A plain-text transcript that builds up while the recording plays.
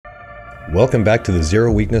Welcome back to the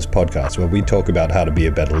Zero Weakness podcast, where we talk about how to be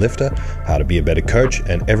a better lifter, how to be a better coach,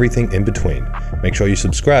 and everything in between. Make sure you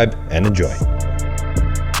subscribe and enjoy.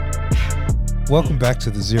 Welcome back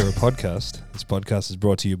to the Zero podcast. This podcast is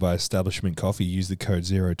brought to you by Establishment Coffee. Use the code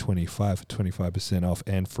 025 for 25% off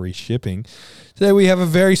and free shipping. Today we have a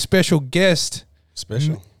very special guest.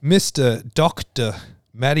 Mr. Dr.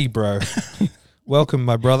 MattyBro. Welcome,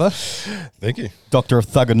 my brother. Thank you. Doctor of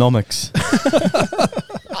Thugonomics.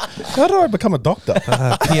 How do I become a doctor?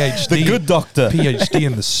 PhD. The good doctor. PhD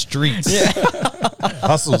in the streets.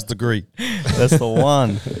 Hustle's degree. That's the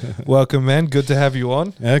one. Welcome, man. Good to have you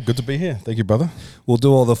on. Yeah, good to be here. Thank you, brother. We'll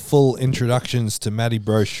do all the full introductions to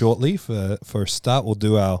MattyBro shortly. For a start, we'll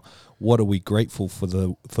do our what are we grateful for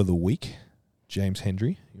the week. James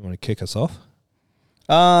Hendry, you want to kick us off?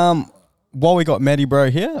 While we got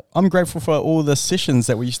MattyBro here, I'm grateful for all the sessions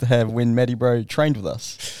that we used to have when MattyBro trained with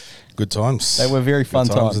us. Good times. They were very fun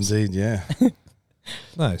times. Indeed, yeah.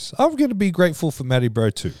 Nice. I'm going to be grateful for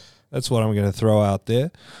MattyBro too. That's what I'm going to throw out there.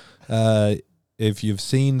 If you've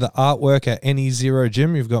seen the artwork at any Zero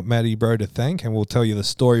gym, you've got MattyBro to thank, and we'll tell you the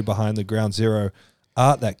story behind the Ground Zero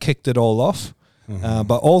art that kicked it all off. Mm-hmm.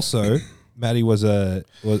 But also, Matty was an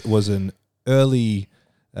early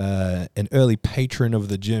patron of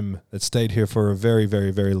the gym that stayed here for a very,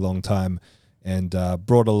 very, very long time and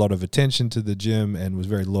brought a lot of attention to the gym and was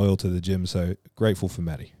very loyal to the gym. So grateful for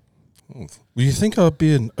Matty. Will you think I'd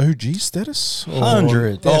be an OG status?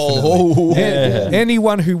 100. Definitely. Yeah.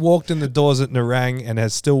 Anyone who walked in the doors at Narang and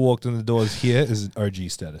has still walked in the doors here is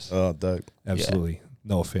OG status. Oh, dope. Absolutely. Yeah.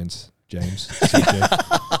 No offense, James. CJ.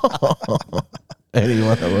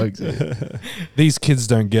 Anyone that works here. These kids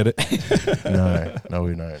don't get it. No,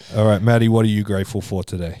 we don't. All right, Matty, what are you grateful for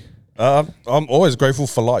today? I'm always grateful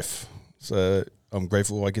for life. So I'm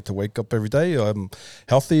grateful I get to wake up every day. I'm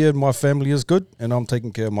healthy and my family is good, and I'm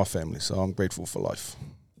taking care of my family. So I'm grateful for life.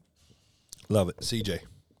 Love it. CJ.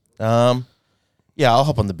 Yeah, I'll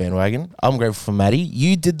hop on the bandwagon. I'm grateful for Matty.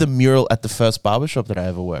 You did the mural at the first barbershop that I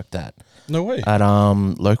ever worked at. No way. At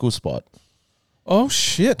local spot. Oh,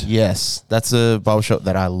 shit. Yes, that's a barbershop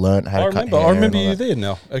that I learned how to cut hair. I remember you there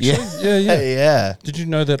now, actually. Yeah. Yeah. Did you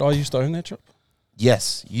know that I used to own that shop?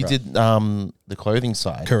 Yes, you did the clothing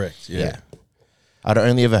side. Correct, yeah. I'd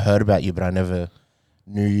only ever heard about you, but I never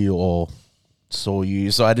knew you or saw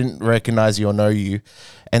you, so I didn't recognize you or know you.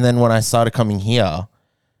 And then when I started coming here,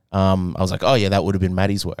 I was like, oh yeah, that would have been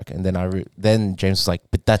Matty's work. And then then James was like,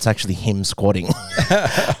 but that's actually him squatting.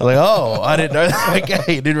 I was like, oh, I didn't know that.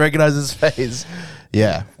 Okay, didn't recognize his face.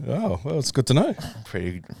 Yeah. Oh, well, it's good to know.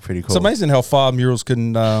 Pretty cool. It's amazing how far murals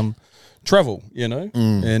can travel,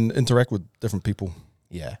 and interact with different people.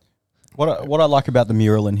 Yeah. What I like about the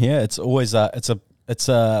mural in here, it's always it's a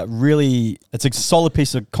solid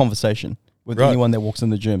piece of conversation with anyone that walks in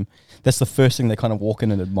the gym. That's the first thing they kind of walk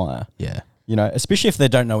in and admire. Yeah. Especially if they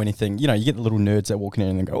don't know anything. You get the little nerds that walk in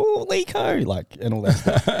and go, oh, Lico, and all that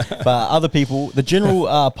stuff. But other people, the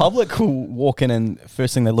general public will walk in and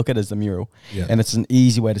first thing they look at is the mural. Yeah. And it's an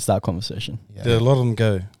easy way to start conversation. Yeah. A lot of them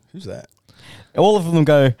go, who's that? All of them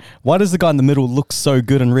go, why does the guy in the middle look so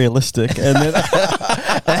good and realistic? And then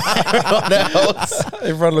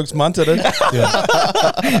everyone looks munted.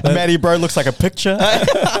 MattyBro looks like a picture.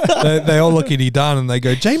 They all look at Edan and they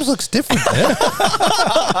go, James looks different there.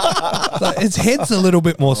 His head's a little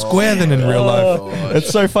bit more square than in real life. It's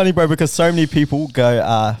so funny, bro, because so many people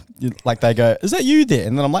go, they go, is that you there?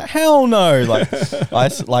 And then I'm like, hell no.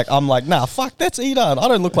 I'm like, nah, fuck, that's Edan. I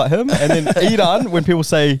don't look like him. And then Edan, when people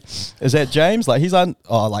say, is that James? He's on,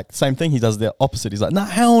 same thing. He does the opposite. He's like, nah,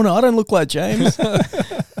 hell no, I don't look like James.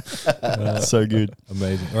 So good.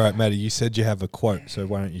 Amazing. All right, Matty, you said you have a quote, so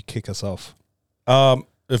why don't you kick us off?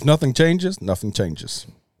 If nothing changes, nothing changes.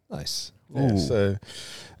 Nice. Yeah, so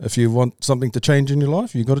if you want something to change in your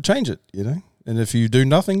life, you've got to change it, And if you do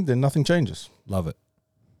nothing, then nothing changes. Love it.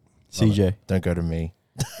 CJ. Don't go to me.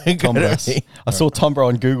 I saw Tombro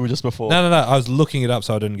on Google just before. No. I was looking it up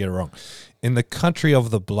so I didn't get it wrong. In the country of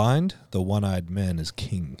the blind, the one-eyed man is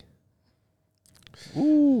king.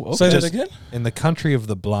 Ooh, okay. Say that again? In the country of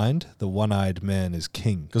the blind, the one-eyed man is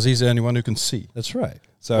king. Because he's the only one who can see. That's right.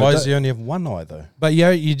 So why does he only have one eye, though? But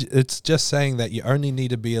it's just saying that you only need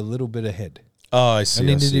to be a little bit ahead. Oh, I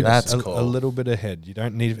see. That's cool. A little bit ahead. You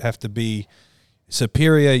don't have to be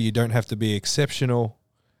superior. You don't have to be exceptional.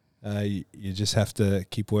 You just have to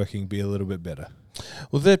keep working, be a little bit better.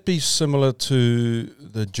 Will that be similar to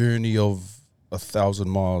the journey of 1,000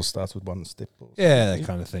 miles starts with one step? Yeah, that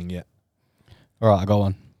kind of thing, yeah. All right, I got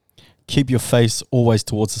one. Keep your face always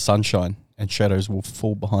towards the sunshine and shadows will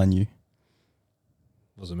fall behind you.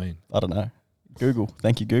 What does it mean? I don't know. Google.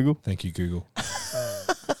 Thank you, Google. Thank you, Google.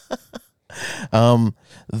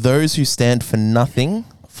 Those who stand for nothing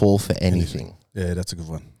fall for anything. Yeah, that's a good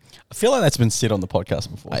one. I feel like that's been said on the podcast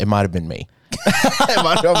before. It might have been me.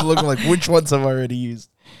 I'm looking like, which ones have I already used?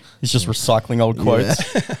 He's just recycling old quotes.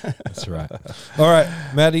 That's right. All right,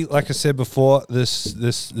 Matty. Like I said before, this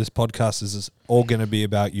podcast is all going to be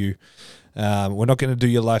about you. We're not going to do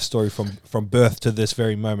your life story from birth to this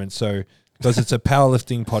very moment. So, because it's a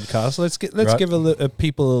powerlifting podcast, let's give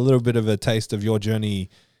people a little bit of a taste of your journey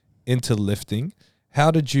into lifting.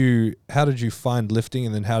 How did you find lifting,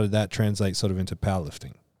 and then how did that translate sort of into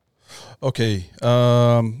powerlifting? Okay.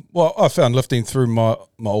 Well, I found lifting through my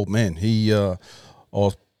old man. I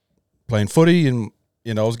was playing footy, and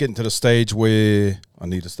I was getting to the stage where I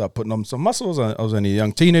needed to start putting on some muscles. I was only a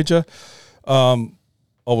young teenager. I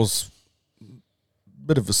was a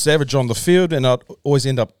bit of a savage on the field, and I'd always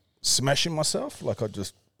end up smashing myself. Like I'd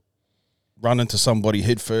just run into somebody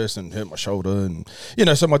head first and hurt my shoulder, and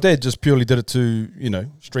so my dad just purely did it to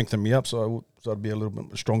strengthen me up, so I'd be a little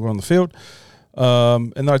bit stronger on the field.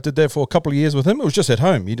 And I did that for a couple of years with him. It was just at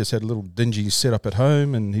home. He just had a little dingy setup at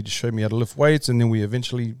home, and he just showed me how to lift weights. And then we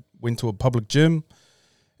eventually went to a public gym.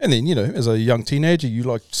 And then, as a young teenager, you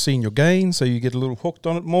like seeing your gains, so you get a little hooked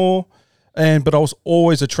on it more. But I was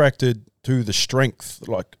always attracted to the strength.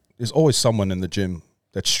 Like, there's always someone in the gym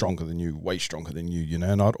that's stronger than you, way stronger than you,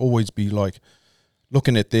 and I'd always be like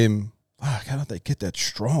looking at them, how did they get that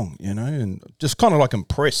strong, and just kind of like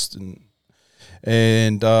impressed. And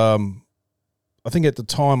I think at the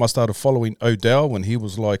time I started following Odell when he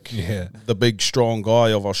was like the big strong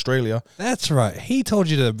guy of Australia. That's right. He told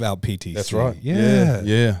you about PTC. That's right.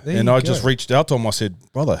 Yeah. And I just reached out to him. I said,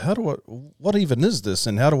 brother, what even is this,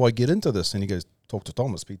 and how do I get into this? And he goes, talk to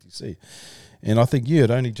Thomas, PTC. And I think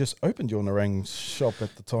it only just opened your Narang shop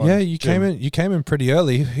at the time. Yeah, you came in pretty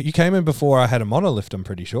early. You came in before I had a monolift, I'm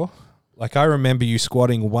pretty sure. Like I remember you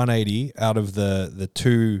squatting 180 out of the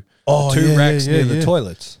two racks near the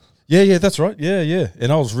toilets. Yeah, that's right. Yeah.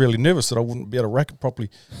 And I was really nervous that I wouldn't be able to rack it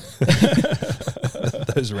properly.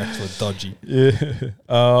 Those racks were dodgy.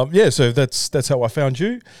 Yeah. So that's how I found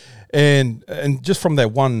you. And just from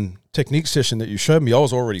that one technique session that you showed me, I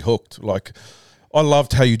was already hooked. Like, I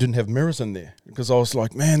loved how you didn't have mirrors in there, because I was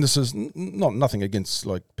like, man, this is nothing against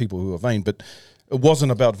like people who are vain, but it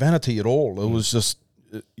wasn't about vanity at all. It was just,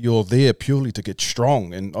 you're there purely to get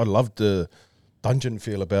strong. And I loved the dungeon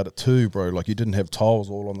feel about it too, bro. Like, you didn't have tiles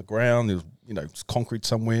all on the ground. There was, it's concrete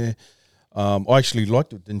somewhere. I actually liked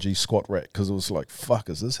the dingy squat rack because it was like, fuck,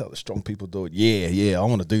 is this how the strong people do it? Yeah, I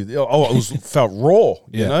want to do that. Oh, it felt raw,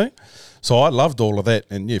 you know? So I loved all of that.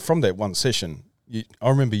 And from that one session, I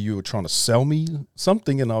remember you were trying to sell me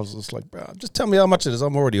something, and I was just like, bro, just tell me how much it is.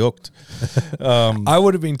 I'm already hooked. I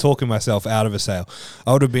would have been talking myself out of a sale.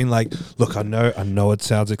 I would have been like, look, I know it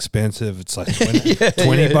sounds expensive. It's like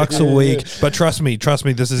 20 bucks a week. But trust me,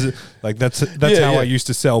 this is like, that's how I used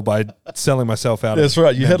to sell, by selling myself out. That's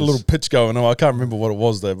right. You had a little pitch going on. I can't remember what it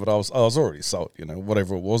was there, but I was already sold,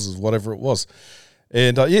 whatever it was is whatever it was.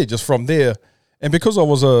 And just from there, and because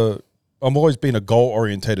I'm always been a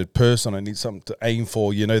goal-orientated person. I need something to aim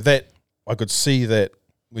for. That I could see that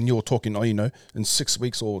when you're talking, in 6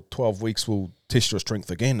 weeks or 12 weeks, we'll test your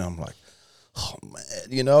strength again. I'm like, oh,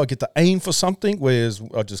 man, I get to aim for something, whereas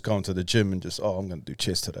I just go into the gym and just, I'm going to do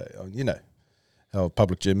chest today. How a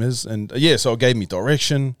public gym is. And, so it gave me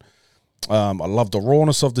direction. I loved the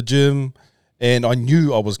rawness of the gym. And I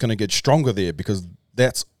knew I was going to get stronger there, because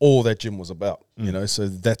that's all that gym was about, So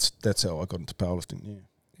that's how I got into powerlifting,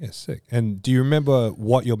 Yeah, sick. And do you remember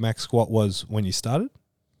what your max squat was when you started?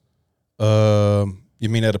 You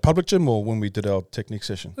mean at a public gym or when we did our technique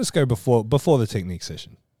session? Let's go before the technique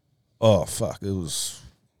session. Oh, fuck. It was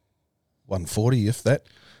 140, if that.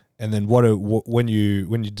 And then when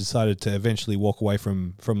you decided to eventually walk away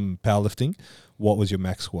from powerlifting, what was your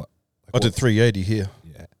max squat? I did 380 here.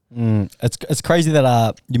 Yeah. It's crazy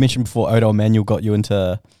that you mentioned before Odo Manuel got you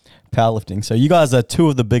into powerlifting. So you guys are two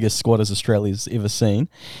of the biggest squatters Australia's ever seen.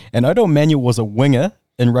 And Odo Manuel was a winger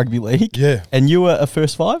in rugby league. Yeah. And you were a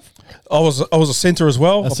first five? I was a centre as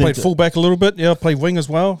well. I played fullback a little bit. Yeah, I played wing as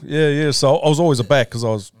well. Yeah. So I was always a back because I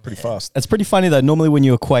was pretty fast. It's pretty funny though. Normally when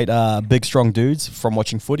you equate big, strong dudes from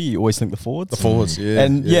watching footy, you always think the forwards. The forwards, yeah.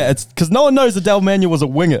 And it's because no one knows that Del Manuel was a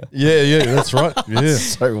winger. Yeah, that's right. Yeah.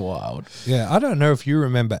 So wild. Yeah, I don't know if you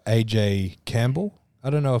remember AJ Campbell. I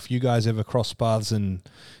don't know if you guys ever crossed paths in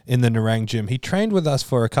the Narang gym. He trained with us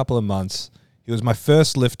for a couple of months. He was my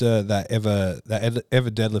first lifter that ever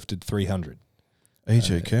deadlifted 300.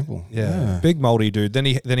 AJ Campbell. Yeah. Big moldy dude. Then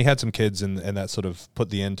he had some kids and that sort of put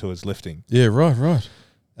the end to his lifting. Yeah, right.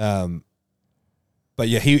 But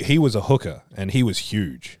yeah, he was a hooker and he was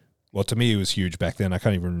huge. well, to me, it was huge back then. I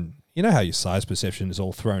can't even, you know how your size perception is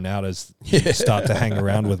all thrown out as you start to hang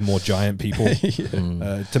around with more giant people.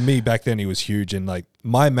 To me, back then, he was huge. And like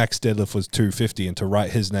my max deadlift was 250, and to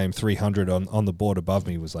write his name 300 on the board above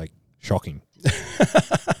me was like shocking.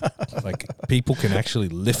 Like, people can actually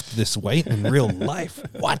lift this weight in real life.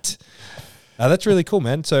 What? That's really cool,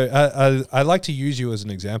 man. So I like to use you as an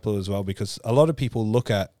example as well, because a lot of people look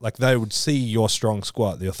at, like, they would see your strong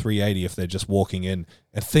squat, your 380, if they're just walking in,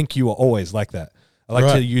 and think you are always like that. I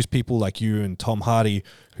like to use people like you and Tom Hardy,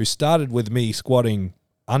 who started with me squatting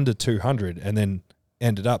under 200 and then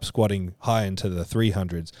ended up squatting high into the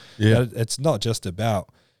 300s. Yeah. It's not just about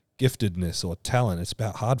giftedness or talent. It's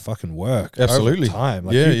about hard fucking work. Absolutely. Over time.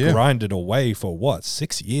 Like, you grinded away for what,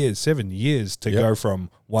 6 years, 7 years to go from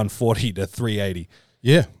 140 to 380.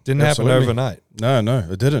 Yeah. Didn't happen overnight. No,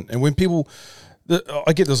 it didn't. And when people,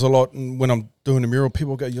 I get this a lot when I'm doing a mural,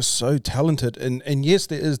 people go, you're so talented. And yes,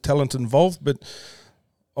 there is talent involved, but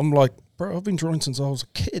I'm like, bro, I've been drawing since I was a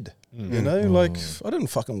kid. You know, like, I didn't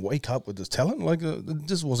fucking wake up with this talent. Like, it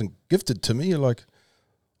just wasn't gifted to me. Like,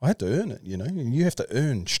 I had to earn it, you know. And you have to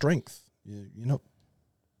earn strength. You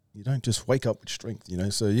don't just wake up with strength, you know.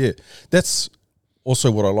 So yeah, that's also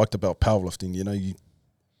what I liked about powerlifting. You know,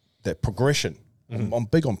 that progression. I'm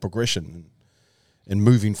big on progression and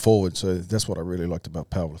moving forward. So that's what I really liked about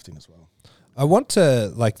powerlifting as well. I want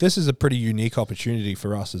to, like, this is a pretty unique opportunity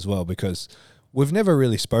for us as well, because we've never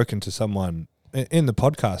really spoken to someone in the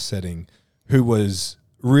podcast setting who was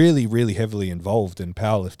really, really heavily involved in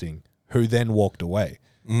powerlifting, who then walked away.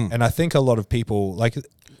 And I think a lot of people, like,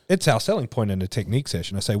 it's our selling point in a technique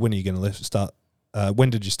session. I say, when are you going to start? When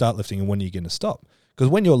did you start lifting, and when are you going to stop? Because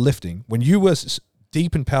when you're lifting, when you were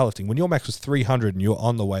deep in powerlifting, when your max was 300 and you're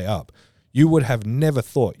on the way up, you would have never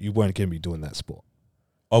thought you weren't going to be doing that sport.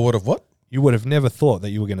 I would have what? You would have never thought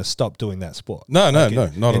that you were going to stop doing that sport. No, not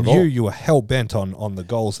at all. You were hell bent on the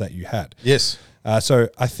goals that you had. Yes. So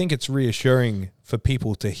I think it's reassuring for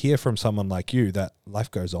people to hear from someone like you that life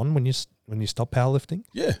goes on when you stop powerlifting.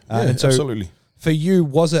 Yeah, and so absolutely. For you,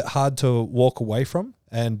 was it hard to walk away from?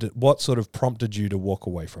 And what sort of prompted you to walk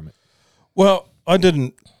away from it? Well, I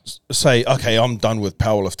didn't say, okay, I'm done with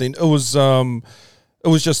powerlifting. It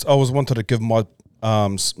was just I wanted to give my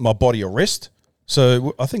my body a rest.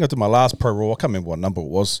 So I think I did my last pro roll. I can't remember what number it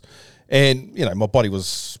was, and you know, my body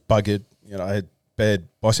was buggered. You know, I had bad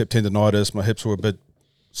bicep tendonitis. My hips were a bit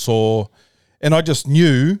sore, and I just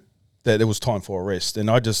knew that it was time for a rest. And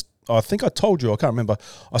I think I told you, I can't remember.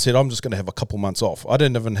 I said I'm just going to have a couple months off. I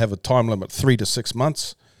didn't even have a time limit, 3 to 6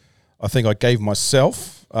 months. I think I gave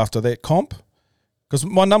myself after that comp, because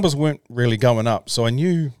my numbers weren't really going up. So I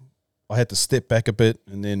knew I had to step back a bit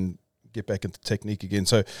and then get back into technique again.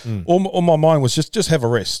 So all my mind was just have a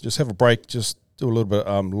rest, just have a break, just do a little bit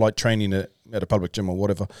light training at a public gym or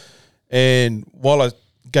whatever. And while I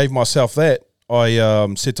gave myself that,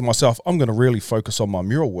 I said to myself, I'm going to really focus on my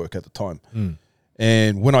mural work at the time.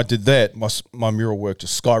 And when I did that, my mural work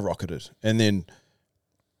just skyrocketed. And then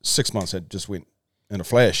 6 months had just went in a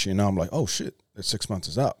flash. You know, I'm like, oh shit, that 6 months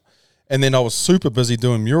is up. And then I was super busy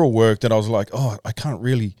doing mural work that I was like, oh, I can't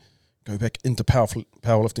really go back into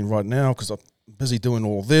powerlifting right now because I'm busy doing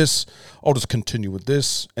all this. I'll just continue with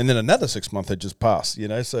this. And then another 6 months had just passed, you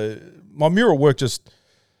know. So my mural work just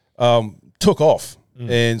took off.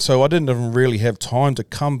 And so I didn't even really have time to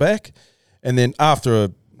come back. And then after a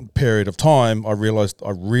period of time, I realized I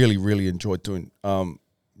really, really enjoyed doing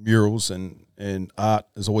murals, and art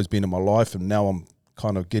has always been in my life. And now I'm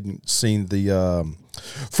kind of seeing the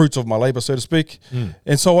fruits of my labor, so to speak.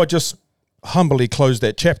 And so I just humbly closed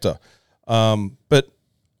that chapter. But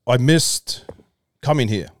I missed coming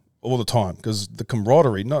here all the time because the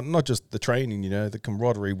camaraderie, not just the training, you know, the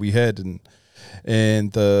camaraderie we had and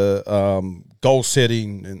the goal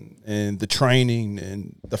setting and the training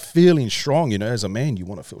and the feeling strong, you know, as a man, you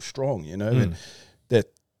want to feel strong, you know, and that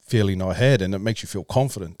feeling I had, and it makes you feel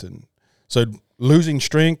confident. And so losing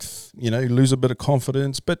strength, you know, you lose a bit of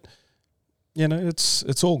confidence, but you know,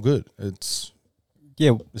 it's all good. It's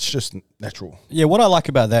just natural. Yeah, what I like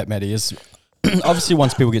about that, Matty, is obviously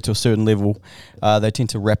once people get to a certain level, they tend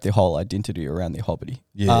to wrap their whole identity around their hobby.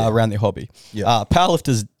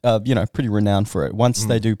 Powerlifters, you know, pretty renowned for it. Once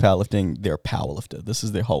they do powerlifting, they're a powerlifter. This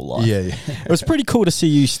is their whole life. It was pretty cool to see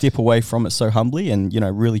you step away from it so humbly and, you know,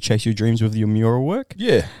 really chase your dreams with your mural work.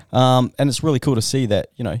 And it's really cool to see that,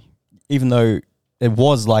 you know, even though it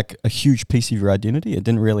was like a huge piece of your identity, it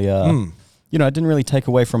didn't really you know, it didn't really take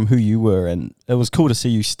away from who you were, and it was cool to see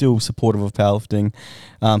you still supportive of powerlifting,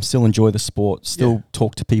 still enjoy the sport, still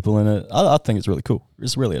talk to people in it. I think it's really cool.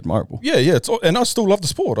 It's really admirable. Yeah, and I still love the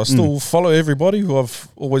sport. I still follow everybody who I've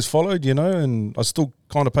always followed, you know, and I still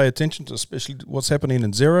kind of pay attention to especially what's happening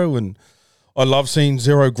in Zero, and I love seeing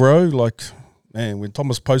Zero grow. Like, man, when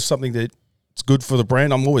Thomas posts something that it's good for the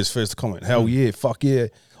brand, I'm always first to comment. Hell yeah, fuck yeah,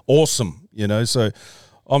 awesome, you know. So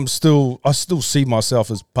I still see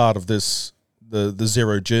myself as part of this, the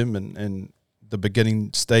Zero gym and the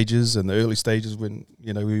beginning stages and the early stages when,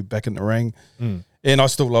 you know, we were back in the ring, and I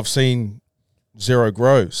still love seeing Zero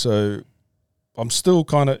grow. So I'm still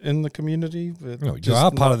kind of in the community. But you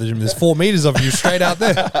are part of the gym. There's 4 meters of you straight out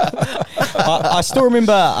there. I still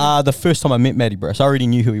remember the first time I met Matty, so I already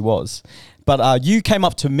knew who he was. But you came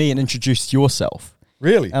up to me and introduced yourself.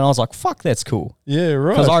 Really? And I was like, fuck, that's cool. Yeah,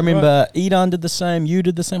 right. Because I remember Edan did the same, you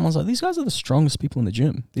did the same. I was like, these guys are the strongest people in the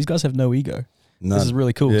gym. These guys have no ego. None. This is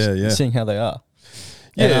really cool seeing how they are.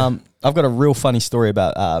 Yeah. And, I've got a real funny story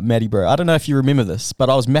about MattyBro. I don't know if you remember this, but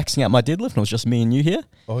I was maxing out my deadlift and it was just me and you here.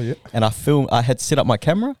 Oh, yeah. And I had set up my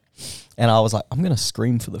camera and I was like, I'm going to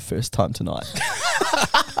scream for the first time tonight.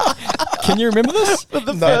 Can you remember this? For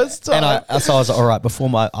the first time. And so I was like, all right, before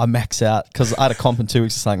I max out, because I had a comp in 2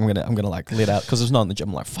 weeks, it's like, I'm gonna like let out, because there's not in the gym.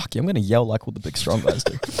 I'm like, fuck yeah, I'm gonna yell like all the big strong guys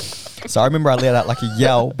do. So I remember I let out like a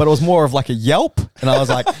yell, but it was more of like a yelp, and I was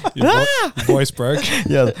like, Your voice broke.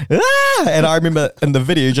 yeah, and I remember in the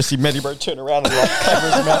video, you just see MattyBro turn around and like cover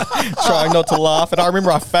his mouth, trying not to laugh. And I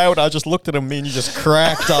remember I failed. I just looked at him, me, and you just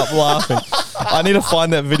cracked up laughing. I need to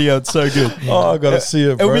find that video. It's so good. Oh, I gotta see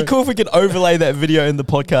it, bro. It would be cool if we could overlay that video in the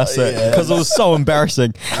podcast because it was so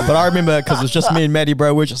embarrassing. But I remember because it was just me and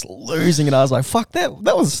MattyBro, we're just losing it. I was like, "Fuck that!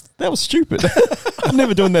 That was stupid. I'm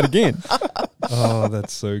never doing that again." Oh,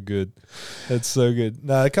 that's so good. That's so good.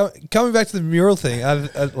 Now, coming back to the mural thing,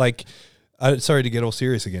 sorry to get all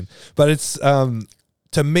serious again, but it's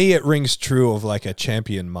to me it rings true of like a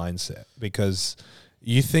champion mindset, because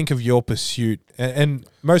you think of your pursuit, and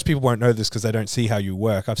most people won't know this because they don't see how you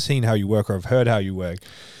work. I've seen how you work, or I've heard how you work.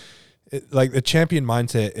 Like the champion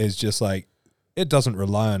mindset is just like, it doesn't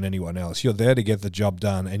rely on anyone else. You're there to get the job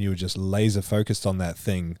done, and you're just laser focused on that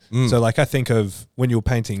thing. So like I think of when you were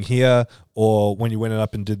painting here, or when you went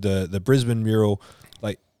up and did the Brisbane mural,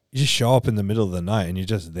 like you just show up in the middle of the night and you're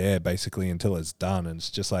just there basically until it's done. And it's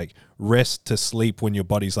just like rest to sleep when your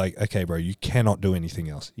body's like, okay, bro, you cannot do anything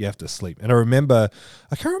else. You have to sleep. And I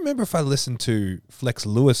can't remember if I listened to Flex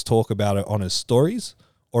Lewis talk about it on his stories,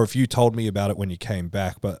 or if you told me about it when you came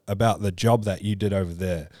back, but about the job that you did over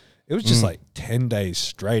there. It was just like 10 days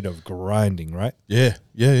straight of grinding, right? Yeah,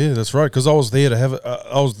 that's right. Because I was there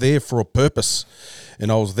I was there for a purpose, and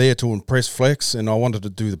I was there to impress Flex, and I wanted to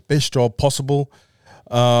do the best job possible.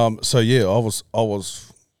 So yeah, I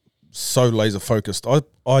was so laser focused. I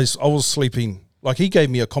was sleeping, like he gave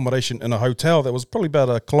me accommodation in a hotel that was probably about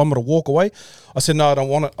a kilometre walk away. I said, no, I don't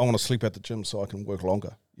want it. I want to sleep at the gym so I can work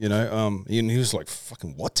longer. You know, and he was like,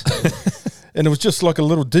 fucking what? And it was just like a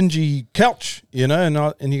little dingy couch, you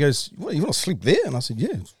know, and he goes, what, you want to sleep there? And I said,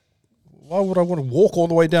 yeah. Why would I want to walk all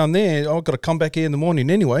the way down there? I've got to come back here in the morning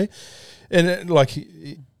anyway. And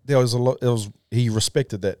he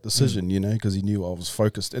respected that decision, you know, because he knew I was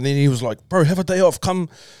focused. And then he was like, bro, have a day off. Come,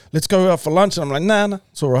 let's go out for lunch. And I'm like, nah,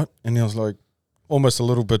 it's all right. And he was like, almost a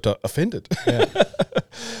little bit offended. Yeah.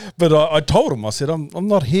 But I told him, I said, I'm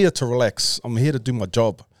not here to relax. I'm here to do my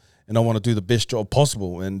job, and I want to do the best job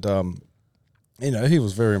possible. And, you know, he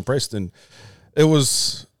was very impressed. And it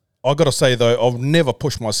was, I got to say, though, I'll never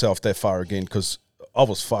push myself that far again, because I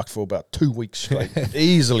was fucked for about 2 weeks straight.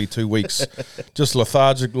 Easily 2 weeks. Just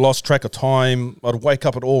lethargic, lost track of time. I'd wake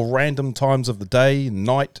up at all random times of the day and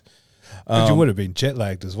night. But you would have been jet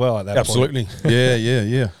lagged as well at that absolutely. point.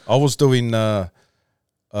 Absolutely. Yeah. I was doing,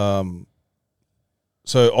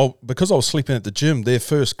 because I was sleeping at the gym, their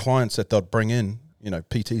first clients that they'd bring in, you know,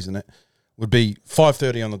 PTs and that, would be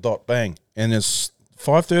 5:30 on the dot, bang. And it's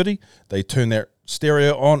 5:30, they turn their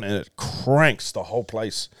stereo on and it cranks the whole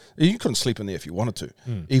place. You couldn't sleep in there if you wanted to,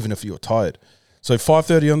 even if you were tired. So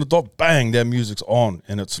 5:30 on the dot, bang, their music's on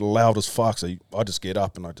and it's loud as fuck. So I just get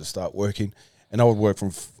up and I just start working. And I would work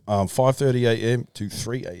from 5:30 a.m. to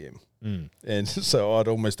 3 a.m. And so I'd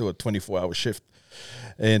almost do a 24-hour shift.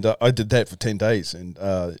 And I did that for 10 days. And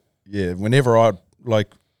whenever I'd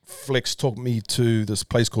like, Flex took me to this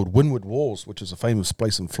place called Windward Walls, which is a famous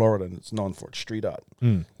place in Florida, and it's known for its street art.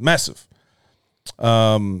 Massive.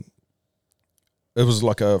 It was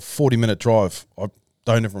like a 40-minute drive. I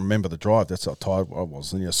don't even remember the drive. That's how tired I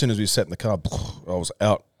was. And as soon as we sat in the car, I was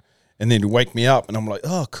out. And then you wake me up, and I'm like,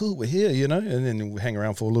 oh, cool, we're here, you know. And then we hang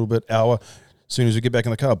around for a little bit, hour, As soon as we get back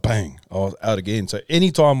in the car, bang, I was out again. So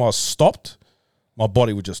anytime I stopped, my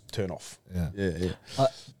body would just turn off. Yeah.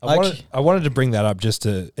 I wanted to bring that up just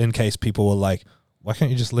to, in case people were like, why can't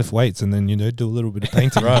you just lift weights and then, do a little bit of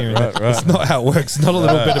painting here and there? It's not how it works. Not a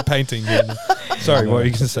little bit of painting here. Sorry, what were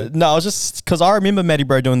you going to say? No, I was just, because I remember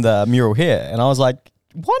MattyBro doing the mural here, and I was like,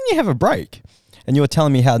 why don't you have a break? And you were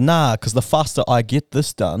telling me how, because the faster I get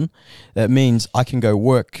this done, that means I can go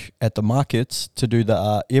work at the markets to do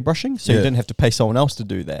the airbrushing, so you didn't have to pay someone else to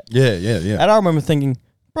do that. Yeah. And I remember thinking,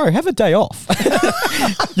 bro, have a day off.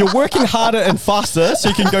 You're working harder and faster so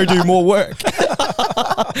you can go do more work.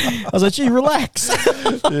 I was like, gee, relax.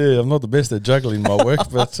 Yeah, I'm not the best at juggling my work,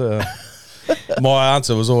 but my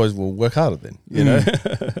answer was always, well, work harder then,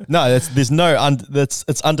 No,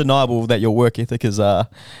 it's undeniable that your work ethic is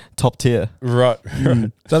top tier. Right.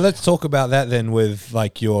 So let's talk about that then with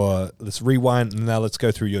like let's rewind and now let's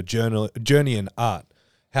go through your journey in art.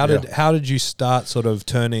 How did you start sort of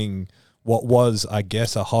turning what was, I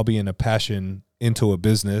guess, a hobby and a passion into a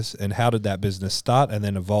business, and how did that business start and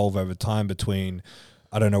then evolve over time between,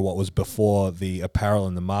 I don't know what was before the apparel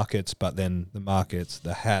and the markets, but then the markets,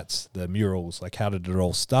 the hats, the murals, like how did it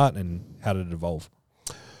all start and how did it evolve?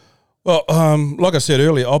 Well, like I said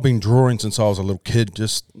earlier, I've been drawing since I was a little kid.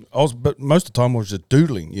 But most of the time I was just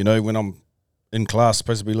doodling, when I'm in class,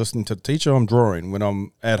 supposed to be listening to the teacher, I'm drawing. When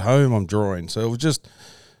I'm at home, I'm drawing. So it was just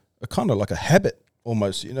a kind of like a habit.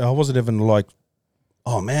 Almost, I wasn't even like,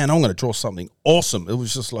 oh man, I'm going to draw something awesome. It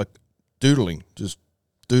was just like doodling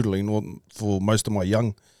for most of my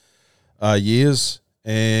young years.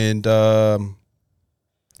 And then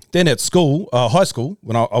at school, high school,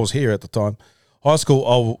 when I was here at the time, high school,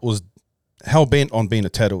 I was hell-bent on being a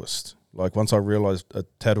tattooist. Like once I realized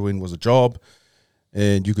tattooing was a job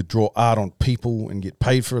and you could draw art on people and get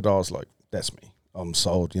paid for it, I was like, that's me. I'm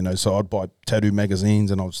sold, So I'd buy tattoo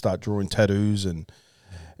magazines and I'd start drawing tattoos and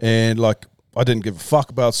like I didn't give a fuck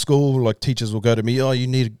about school. Like teachers will go to me, oh, you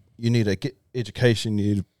need to get education,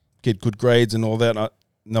 you need to get good grades and all that. And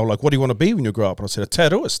they were like, what do you want to be when you grow up? And I said, a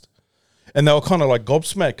tattooist. And they were kind of like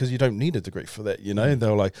gobsmacked because you don't need a degree for that, And they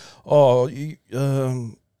were like, oh, I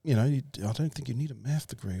don't think you need a math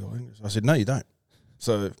degree or English. I said, no, you don't.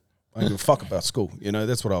 So I don't give a fuck about school.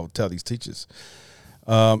 That's what I would tell these teachers.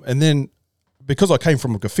 And then, because I came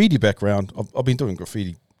from a graffiti background, I've been doing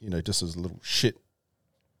graffiti, just as a little shit,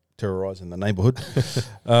 terrorizing the neighborhood.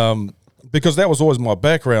 Because that was always my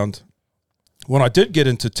background. When I did get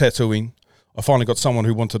into tattooing, I finally got someone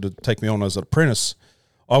who wanted to take me on as an apprentice.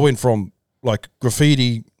 I went from like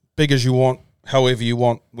graffiti, big as you want, however you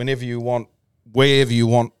want, whenever you want, wherever you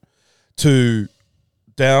want, to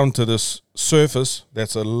down to this surface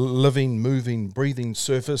that's a living, moving, breathing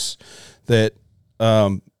surface that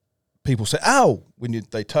people say, ow, when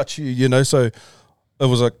they touch you, so it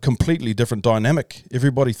was a completely different dynamic.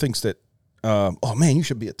 Everybody thinks that, oh man, you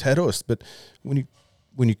should be a tattooist. But when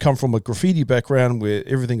you come from a graffiti background where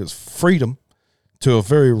everything is freedom to a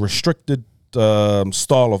very restricted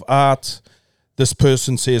style of art, this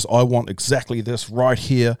person says, I want exactly this right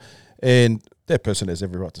here. And that person has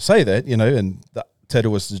every right to say that, and the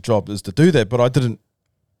tattooist's job is to do that. But I didn't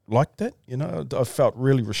like that, I felt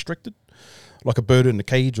really restricted, like a bird in a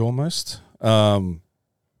cage almost. And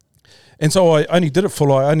so I only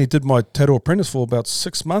did my tattoo apprentice for about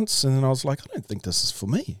 6 months, and then I was like, I don't think this is for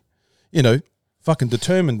me. Fucking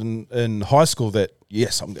determined in high school that,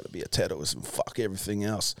 yes, I'm going to be a tattooist and fuck everything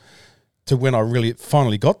else. To when I really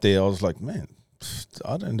finally got there, I was like, man,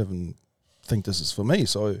 I don't even think this is for me.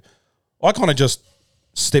 So I kind of just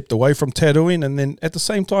stepped away from tattooing, and then at the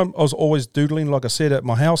same time, I was always doodling, like I said, at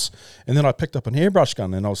my house. And then I picked up an airbrush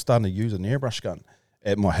gun, and I was starting to use an airbrush gun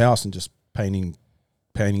at my house and just painting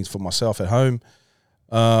paintings for myself at home.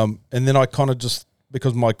 And then I kind of just,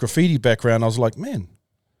 because my graffiti background, I was like, man,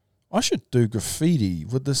 I should do graffiti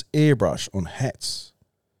with this airbrush on hats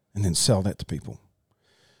and then sell that to people.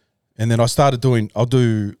 And then I started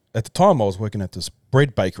at the time I was working at this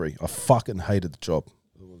bread bakery. I fucking hated the job.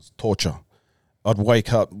 It was torture. I'd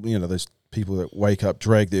wake up, those people that wake up,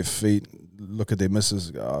 drag their feet, look at their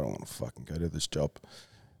missus, go, I don't want to fucking go to this job.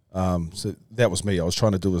 So that was me. I was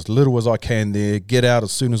trying to do as little as I can there, get out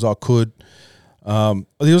as soon as I could. There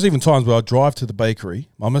was even times where I'd drive to the bakery.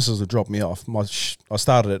 My missus would drop me off. I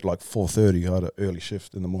started at like 4:30. I had an early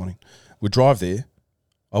shift in the morning. We'd drive there.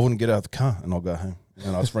 I wouldn't get out of the car, and I'd go home.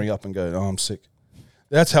 And I'd spring up and go, oh, I'm sick.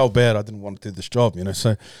 That's how bad I didn't want to do this job,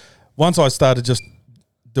 So once I started just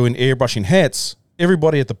doing airbrushing hats,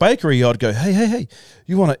 everybody at the bakery, I'd go, hey,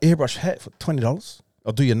 you want an airbrush hat for $20?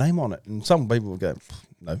 I'll do your name on it. And some people would go,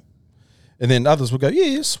 no. And then others would go,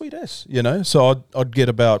 yeah, sweet ass, So I'd get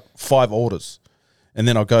about 5 orders. And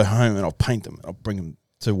then I'll go home and I'll paint them. I'll bring them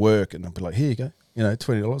to work and I'll be like, here you go, you know,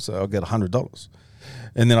 $20. So I'll get $100.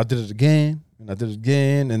 And then I did it again and I did it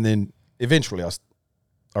again. And then eventually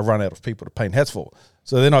I run out of people to paint hats for.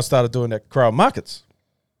 So then I started doing that crowd markets.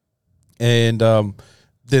 And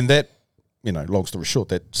then that, you know, long story short,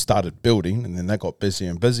 that started building, and then that got busier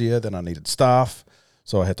and busier. Then I needed staff.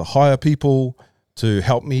 So I had to hire people to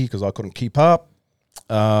help me because I couldn't keep up.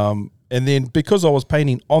 And then because I was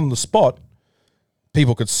painting on the spot,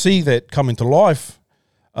 people could see that coming to life.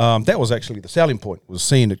 That was actually the selling point, was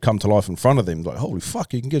seeing it come to life in front of them. Like, holy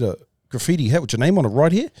fuck, you can get a graffiti hat with your name on it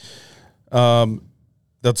right here.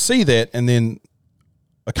 They'd see that, and then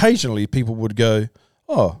occasionally people would go,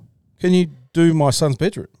 oh, can you do my son's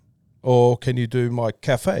bedroom? Or can you do my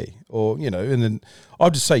cafe? Or, you know, and then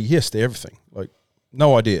I'd just say yes to everything. Like,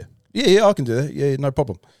 no idea. Yeah, I can do that. Yeah, no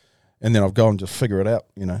problem. And then I'll go and just figure it out,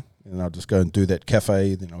 you know. And I'll just go and do that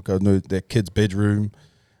cafe. Then I'll go and do that kid's bedroom.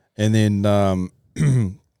 And then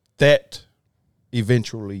that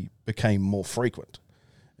eventually became more frequent.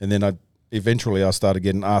 And then eventually I started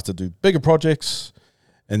getting asked to do bigger projects.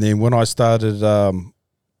 And then when I started,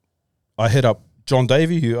 I hit up John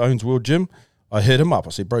Davey, who owns World Gym. I hit him up.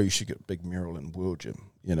 I said, bro, you should get a big mural in World Gym,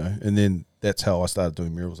 you know. And then that's how I started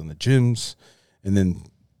doing murals in the gyms. And then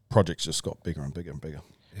projects just got bigger and bigger and bigger.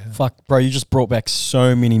 Yeah. Fuck, bro, you just brought back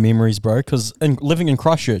so many memories, bro. Because living in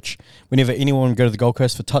Christchurch, whenever anyone would go to the Gold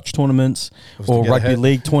Coast for touch tournaments or rugby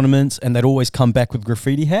league tournaments, and they'd always come back with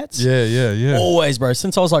graffiti hats. Yeah. Always, bro.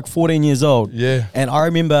 Since I was like 14 years old. Yeah. And I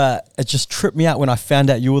remember it just tripped me out when I found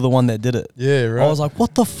out you were the one that did it. Yeah, right. I was like,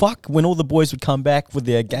 what the fuck? When all the boys would come back with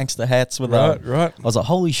their gangster hats. Right. I was like,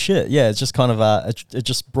 holy shit. Yeah, it's just kind of, it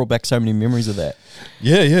just brought back so many memories of that.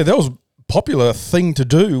 Yeah. That was popular thing to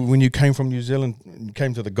do when you came from New Zealand and you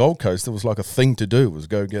came to the Gold Coast. It was like a thing to do, was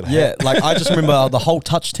go get a hat. Yeah, like I just remember the whole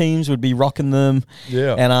touch teams would be rocking them.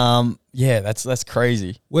 Yeah. And yeah, that's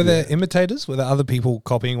crazy. Were there imitators? Were there other people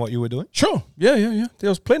copying what you were doing? Sure. Yeah. There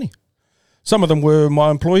was plenty. Some of them were my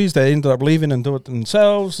employees. They ended up leaving and do it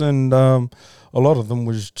themselves. And a lot of them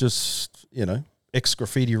was just, you know,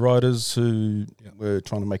 ex-graffiti writers who were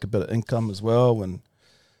trying to make a bit of income as well. And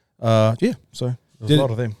so there was a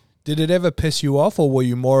lot of them. Did it ever piss you off, or were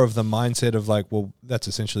you more of the mindset of like, well, that's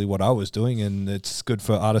essentially what I was doing and it's good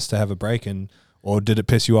for artists to have a break? Or did it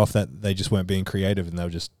piss you off that they just weren't being creative and they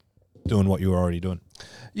were just doing what you were already doing?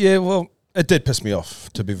 Yeah, well, it did piss me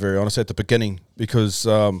off, to be very honest, at the beginning, because,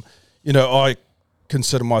 you know, I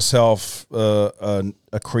consider myself a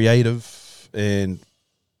creative, and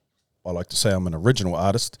I like to say I'm an original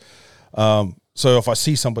artist. So if I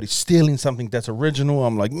see somebody stealing something that's original,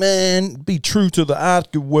 I'm like, man, be true to the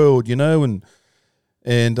art world, you know,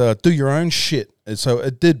 and do your own shit. And so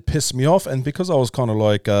it did piss me off. And because I was kind of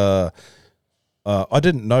like, I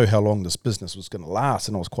didn't know how long this business was going to last,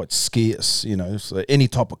 and I was quite scarce, you know. So any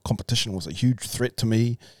type of competition was a huge threat to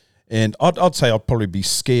me. And I'd say I'd probably be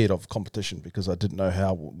scared of competition because I didn't know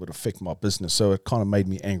how it would affect my business. So it kind of made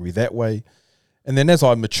me angry that way. And then as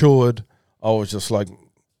I matured, I was just like,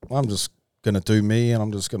 I'm just going to do me, and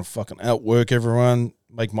I'm just going to fucking outwork everyone,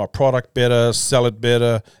 make my product better, sell it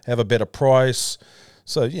better, have a better price.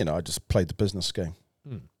 So, you know, I just played the business game.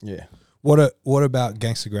 Yeah. What about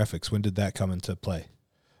Gangster Graphics? When did that come into play?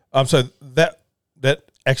 So that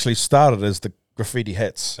actually started as the graffiti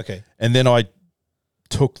hats. Okay. And then I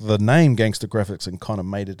took the name Gangster Graphics and kind of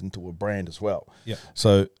made it into a brand as well. Yeah.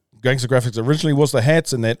 So Gangster Graphics originally was the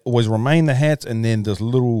hats, and that always remained the hats, and then this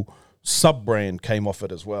little sub-brand came off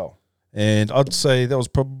it as well. And I'd say that was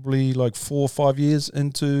probably like 4 or 5 years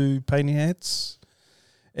into painting hats.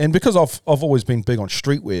 And because I've always been big on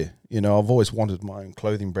streetwear, you know, I've always wanted my own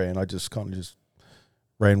clothing brand. I just kind of just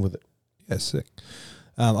ran with it. Yeah, sick.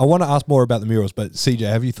 I want to ask more about the murals, but CJ,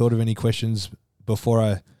 have you thought of any questions before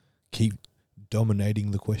I keep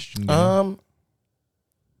dominating the question game?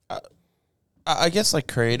 I guess like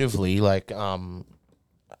creatively, like I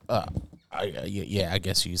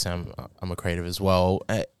guess you say I'm a creative as well.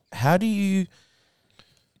 How do you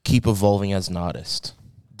keep evolving as an artist?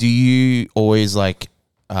 Do you always like,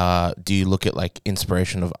 do you look at like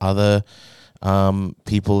inspiration of other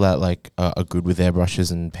people that like are good with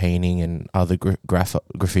airbrushes and painting and other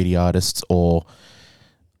graffiti artists, or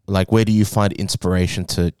like where do you find inspiration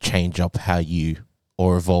to change up how you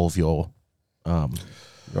or evolve your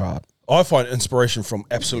art? I find inspiration from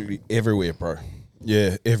absolutely everywhere, bro.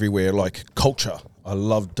 Yeah, everywhere. Like culture. I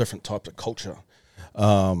love different types of culture.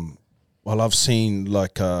 I love seeing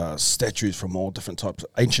like statues from all different types of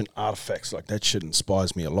ancient artifacts. Like that shit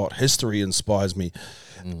inspires me a lot. History inspires me.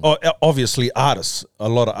 Obviously artists, a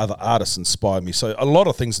lot of other artists inspire me. So a lot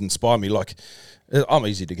of things inspire me. Like I'm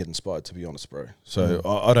easy to get inspired, to be honest, bro. So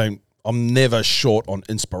I'm never short on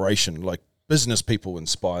inspiration. Like, business people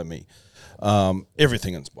inspire me.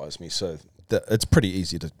 Everything inspires me. So it's pretty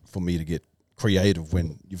easy for me to get creative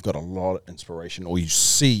when you've got a lot of inspiration, or you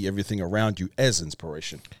see everything around you as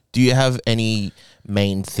inspiration. Do you have any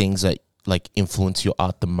main things that like influence your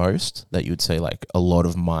art the most that you would say, like, a lot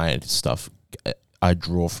of my stuff I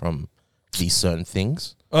draw from these certain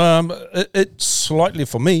things? It slightly,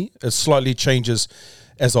 for me, it slightly changes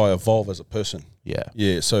as I evolve as a person.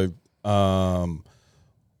 Yeah. So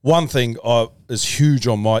one thing is huge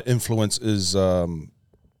on my influence is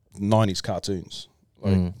 90s cartoons,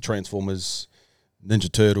 like Transformers,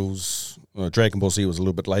 Ninja Turtles, Dragon Ball Z was a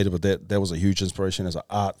little bit later, but that was a huge inspiration as an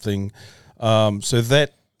art thing. So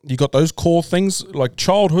that you got those core things, like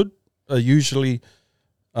childhood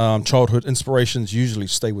inspirations usually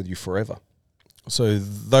stay with you forever. So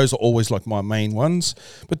those are always like my main ones.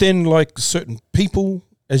 But then like certain people,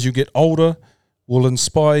 as you get older, will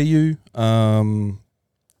inspire you.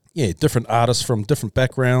 Different artists from different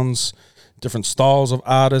backgrounds, different styles of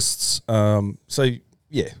artists. All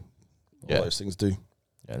those things do.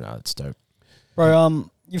 Yeah, no, it's dope. Bro,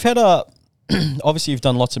 you've had obviously you've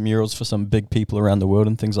done lots of murals for some big people around the world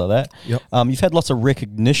and things like that. Yep. You've had lots of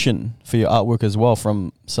recognition for your artwork as well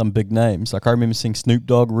from some big names. Like I remember seeing Snoop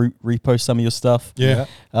Dogg repost some of your stuff. Yeah.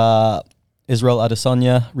 Israel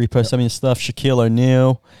Adesanya repost some of your stuff. Shaquille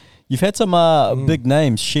O'Neal. You've had some big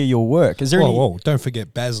names share your work. Is there any? Whoa! Don't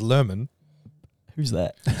forget Baz Luhrmann. Who's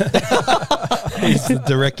that? He's the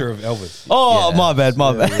director of Elvis. Oh, Yeah. my bad.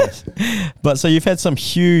 But so you've had some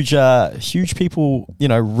huge people,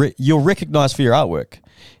 you're recognized for your artwork.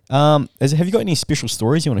 Have you got any special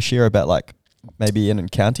stories you want to share about, like, maybe an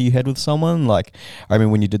encounter you had with someone? Like, I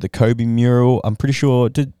remember when you did the Kobe mural, I'm pretty sure,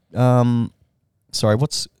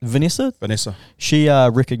 what's Vanessa? Vanessa. She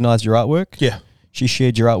recognized your artwork. Yeah. She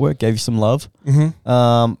shared your artwork, gave you some love.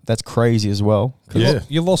 Mm-hmm. That's crazy as well. Yeah.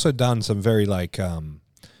 You've also done some very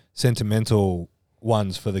sentimental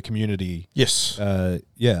ones for the community. Yes. I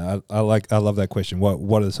love that question.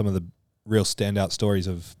 What are some of the real standout stories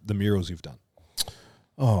of the murals you've done?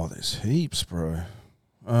 Oh, there's heaps, bro.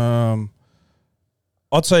 I'd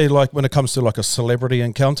say, like, when it comes to like a celebrity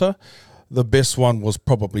encounter, the best one was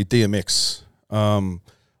probably DMX.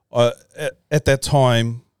 At that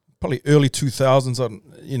time, probably early 2000s,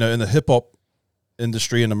 in the hip hop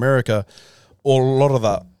industry in America, a lot of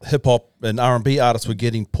the hip hop and R&B artists were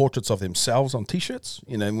getting portraits of themselves on T-shirts.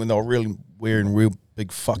 When they were really wearing real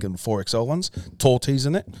big fucking 4XL ones, tall tees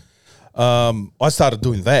in it. I started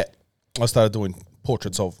doing that. I started doing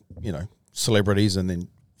portraits of celebrities, and then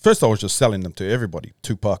first I was just selling them to everybody,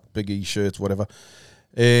 Tupac, Biggie shirts, whatever.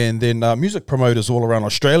 And then music promoters all around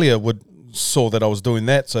Australia saw that I was doing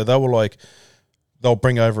that, so they were like, they'll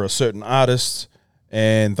bring over a certain artist,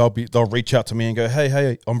 and they'll reach out to me and go,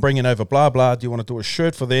 hey, I'm bringing over blah blah. Do you want to do a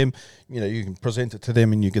shirt for them? You can present it to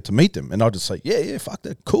them, and you get to meet them. And I'll just say, yeah, fuck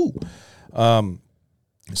that, cool.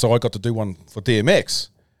 So I got to do one for DMX,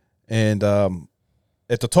 and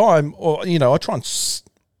at the time, I try and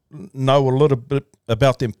know a little bit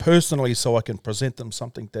about them personally, so I can present them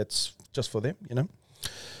something that's just for them,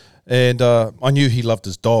 And I knew he loved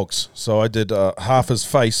his dogs, so I did half his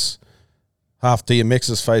face, half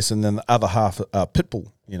DMX's face, and then the other half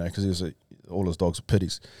Pitbull, because all his dogs are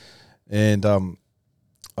pitties. And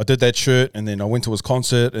I did that shirt, and then I went to his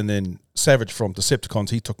concert, and then Savage from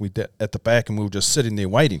Decepticons, he took me at the back, and we were just sitting there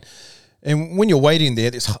waiting. And when you're waiting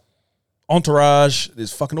there, there's entourage,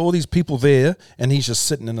 there's fucking all these people there, and he's just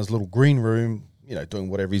sitting in his little green room, doing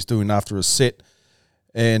whatever he's doing after his set.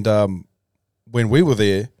 And when we were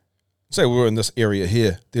there, say we were in this area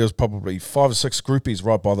here, there was probably 5 or 6 groupies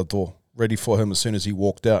right by the door, ready for him as soon as he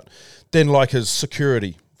walked out. Then like his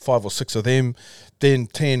security, 5 or 6 of them, then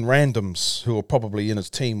 10 randoms who were probably in his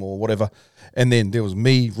team or whatever. And then there was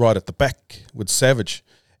me right at the back with Savage.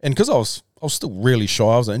 And because I was still really shy,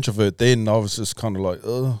 I was an introvert then, I was just kind of like,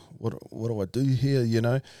 what do I do here,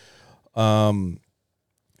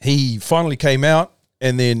 He finally came out,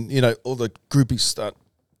 and then, all the groupies start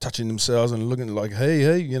touching themselves and looking like,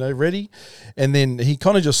 hey, ready? And then he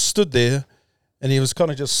kind of just stood there, and he was kind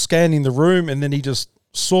of just scanning the room, and then he just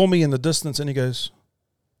saw me in the distance, and he goes,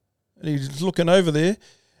 and he's looking over there,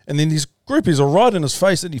 and then these groupies are right in his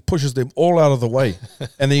face, and he pushes them all out of the way.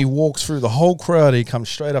 And then he walks through the whole crowd, and he comes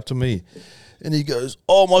straight up to me, and he goes,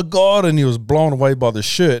 oh my God, and he was blown away by the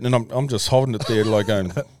shirt, and I'm just holding it there like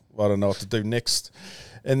going, I don't know what to do next.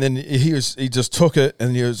 And then he just took it,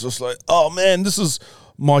 and he was just like, oh man, this is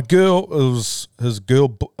my girl. It was his girl,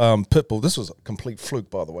 Pitbull. This was a complete fluke,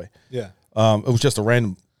 by the way. Yeah. It was just a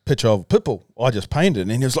random picture of Pitbull. I just painted,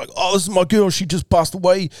 and he was like, "Oh, this is my girl. She just passed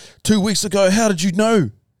away 2 weeks ago. How did you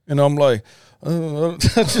know?" And I'm like,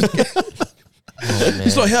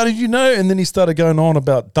 he's like, "How did you know?" And then he started going on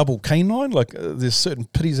about double canine. Like, there's certain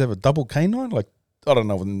pitties that have a double canine. Like, I don't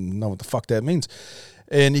know what the fuck that means.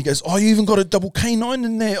 And he goes, "Oh, you even got a double canine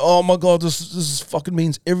in there? Oh my God, this fucking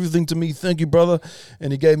means everything to me. Thank you, brother."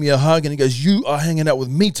 And he gave me a hug, and he goes, "You are hanging out with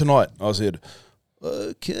me tonight." I said,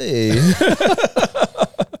 "Okay."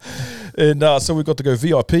 And so we got to go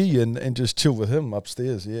VIP and just chill with him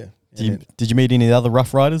upstairs. Yeah. Did you meet any other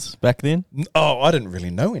Rough Riders back then? Oh, I didn't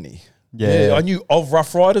really know any. Yeah. I knew of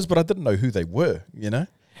Rough Riders, but I didn't know who they were, you know?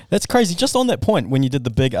 That's crazy. Just on that point, when you did the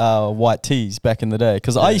big white tees back in the day,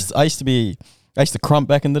 because I used to crump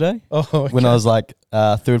back in the day. Oh, okay. When I was like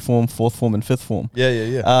third form, fourth form, and fifth form.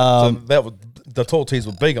 Yeah. So that was, the tall tees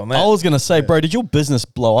were big on that. I was gonna say, bro, did your business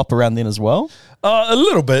blow up around then as well? A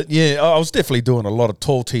little bit, yeah. I was definitely doing a lot of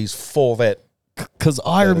tall tees for that. Because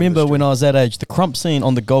I remember when I was that age, the crump scene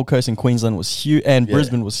on the Gold Coast in Queensland was huge, and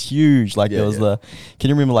Brisbane was huge. Like there was can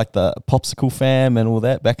you remember like the Popsicle Fam and all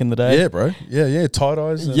that back in the day? Yeah, bro. Yeah.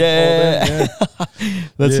 Tie-dyes. And Yeah. all that, yeah.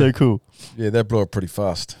 That's so cool. Yeah, that blew up pretty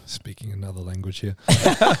fast. Speaking another language here.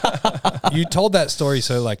 You told that story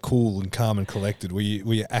so like cool and calm and collected. Were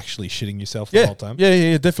you actually shitting yourself the whole time?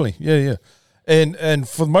 Yeah, definitely. Yeah. And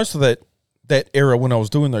for most of that era when I was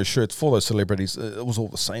doing those shirts for those celebrities, it was all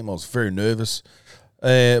the same. I was very nervous.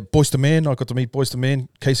 Boyz II Men, I got to meet Boyz II Men,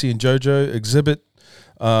 Casey and JoJo, Exhibit,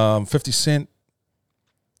 50 Cent,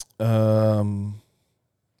 a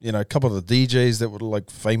couple of the DJs that were like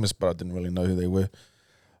famous, but I didn't really know who they were.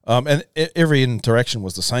 And every interaction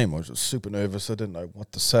was the same. I was just super nervous. I didn't know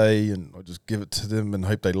what to say, and I just give it to them and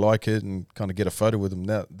hope they like it and kind of get a photo with them.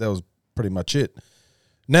 That was pretty much it.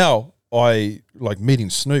 Now I like meeting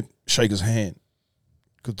Snoop, shake his hand.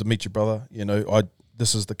 Good to meet you, brother.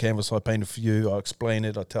 This is the canvas I painted for you. I explain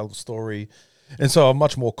it. I tell the story. And so I'm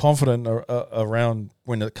much more confident around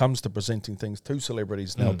when it comes to presenting things to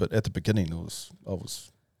celebrities now. But at the beginning, I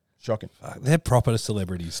was shocking. They're proper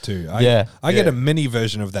celebrities too. I get a mini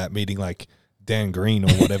version of that meeting like Dan Green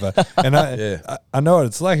or whatever. And I know what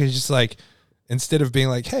it's like. It's just like, instead of being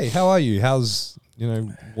like, "Hey, how are you? How's,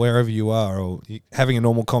 wherever you are," or having a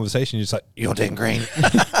normal conversation, you're just like, "You're Dan Green."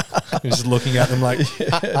 You're just looking at them like,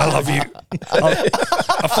 "I love you.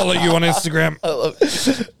 I follow you on Instagram."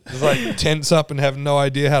 It's like tense up and have no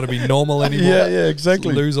idea how to be normal anymore. Yeah, exactly.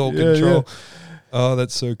 Just lose all control. Oh,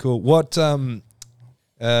 that's so cool. What I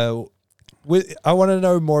want to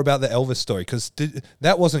know more about the Elvis story, because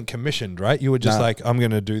that wasn't commissioned, right? You were just like, "I'm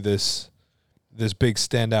going to do this big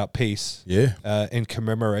standout piece in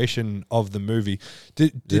commemoration of the movie."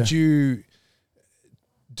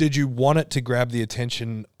 Did you want it to grab the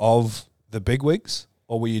attention of the bigwigs,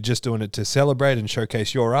 or were you just doing it to celebrate and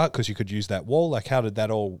showcase your art because you could use that wall? Like, how did that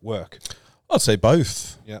all work? I'd say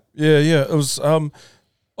both. Yeah. It was. I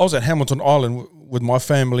was at Hamilton Island with my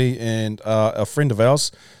family and a friend of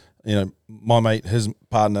ours. My mate, his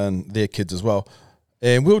partner, and their kids as well.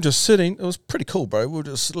 And we were just sitting. It was pretty cool, bro. We were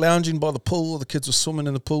just lounging by the pool. The kids were swimming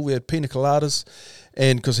in the pool. We had pina coladas.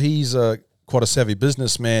 And because he's quite a savvy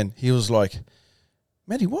businessman, he was like,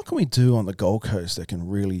 "Matty, what can we do on the Gold Coast that can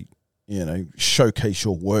really, showcase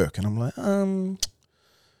your work?" And I'm like,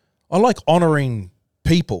 I like honouring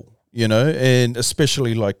people, and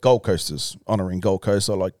especially like Gold Coasters, honouring Gold Coast.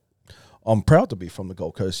 I'm proud to be from the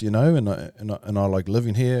Gold Coast, and I like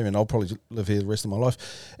living here, and I'll probably live here the rest of my life.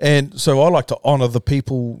 And so I like to honour the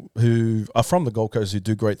people who are from the Gold Coast who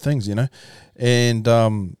do great things, And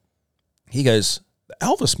he goes, the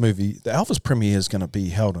Elvis premiere is going to be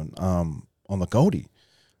held on the Goldie.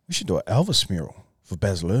 We should do an Elvis mural for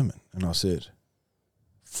Baz Luhrmann. And I said,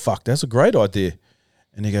 "Fuck, that's a great idea."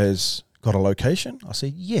 And he goes, "Got a location?" I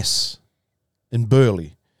said, "Yes, in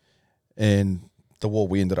Burleigh." And the wall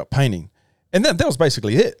we ended up painting. And that was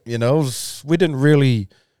basically it. We didn't really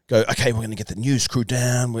go, "Okay, we're going to get the news crew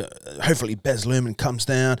down. Hopefully Baz Luhrmann comes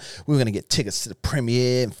down. We're going to get tickets to the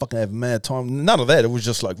premiere and fucking have a mad time." None of that. It was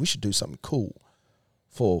just like, we should do something cool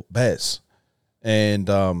for Baz. And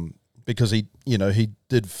because he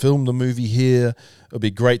did film the movie here, it would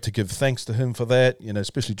be great to give thanks to him for that,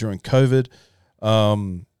 especially during COVID.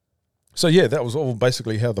 That was all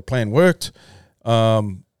basically how the plan worked.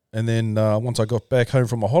 And then once I got back home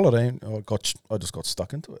from a holiday, I just got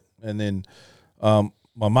stuck into it. And then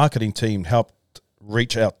my marketing team helped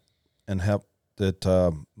reach out and helped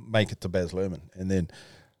make it to Baz Luhrmann. And then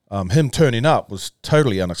him turning up was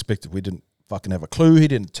totally unexpected. We didn't fucking have a clue. He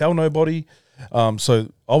didn't tell nobody.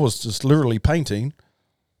 So I was just literally painting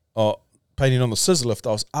on the scissor lift.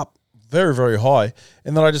 I was up very, very high.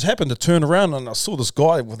 And then I just happened to turn around and I saw this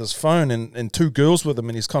guy with his phone and two girls with him,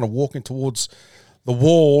 and he's kind of walking towards the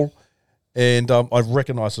wall, and I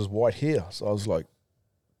recognized his white hair. So I was like,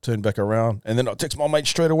 turned back around, and then I text my mate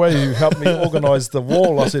straight away who helped me organize the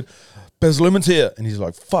wall. I said, Baz Luhrmann's here. And he's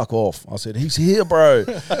like, fuck off. I said, he's here, bro.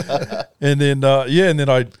 And then,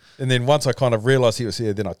 and then once I kind of realized he was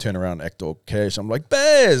here, then I turn around and act all cash. I'm like,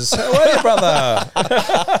 Baz, how are you,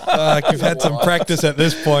 brother? You've had some practice at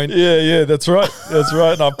this point. Yeah, that's right. That's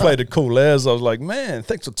right. And I played it cool as. I was like, man,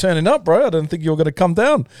 thanks for turning up, bro. I didn't think you were going to come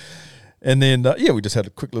down. And then, we just had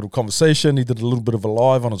a quick little conversation. He did a little bit of a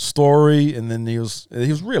live on his story, and then he was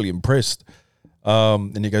really impressed.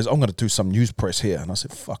 And he goes, I'm going to do some news press here. And I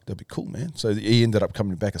said, fuck, that'd be cool, man. So he ended up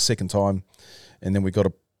coming back a second time, and then we got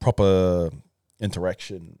a proper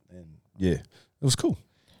interaction, and yeah, it was cool.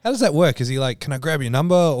 How does that work? Is he like, can I grab your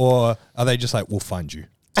number, or are they just like, we'll find you?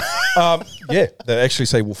 Yeah, they actually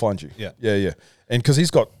say, we'll find you. Yeah. And because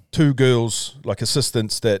he's got two girls, like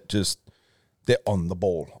assistants, that just, they're on the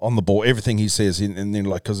ball. Everything he says. And then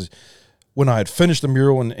like, because when I had finished the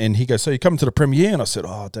mural and he goes, so you coming to the premiere? And I said,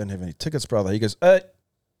 I don't have any tickets, brother. He goes, and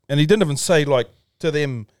he didn't even say like to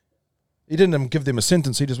them, he didn't even give them a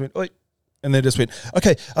sentence. He just went, oi. And they just went,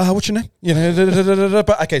 okay, what's your name? You know,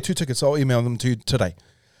 but okay, 2 tickets. I'll email them to you today.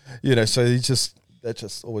 You know, so that's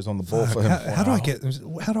just always on the ball for him. How do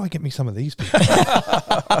I get me some of these people?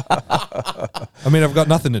 I mean, I've got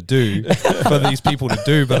nothing to do for these people to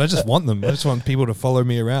do, but I just want them. I just want people to follow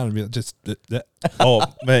me around and be like, just. Oh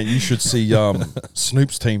man, you should see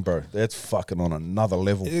Snoop's team, bro. That's fucking on another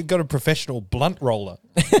level. He's got a professional blunt roller.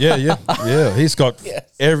 Yeah. He's got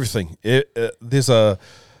everything. There's a.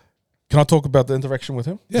 Can I talk about the interaction with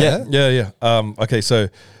him? Yeah. Okay, so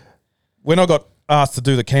when I got asked to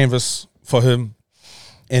do the canvas for him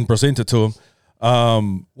and present it to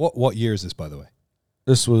him, what year is this, by the way?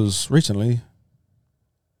 this was recently,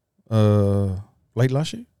 late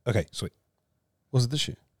last year. Okay, sweet. Was it this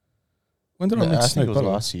year? When did I meet I think Snoop? it was By the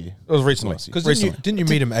way? last year. It was recently. Because Recently. didn't you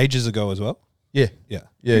meet him ages ago as well? Yeah.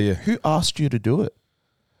 Yeah. Who asked you to do it?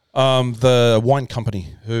 The wine company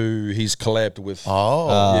who he's collabed with.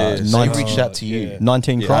 Oh, Yeah, he so- reached out to you.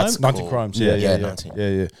 19 Yeah, Crimes? it's 19 Crimes. Yeah, Yeah, yeah. 19. Yeah.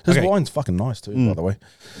 His Okay. wine's fucking nice too, by the way.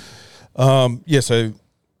 So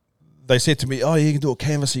they said to me, "Oh, you can do a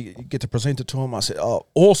canvas. You get to present it to him." I said, "Oh,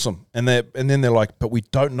 awesome!" And then they're like, "But we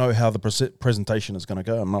don't know how the presentation is going to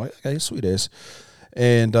go." I'm like, "Okay, sweet ass."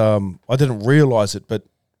 And I didn't realize it, but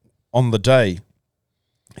on the day,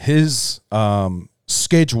 his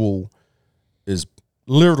schedule is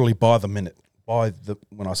literally by the minute.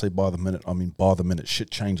 When I say by the minute, I mean by the minute.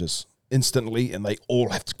 Shit changes instantly, and they all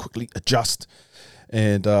have to quickly adjust.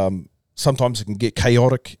 And sometimes it can get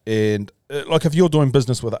chaotic. And like if you're doing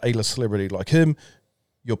business with an A-list celebrity like him,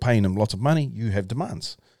 you're paying him lots of money. You have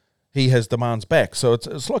demands. He has demands back. So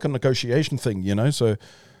it's like a negotiation thing, you know. So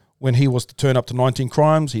when he was to turn up to 19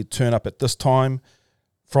 Crimes, he'd turn up at this time.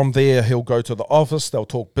 From there, he'll go to the office. They'll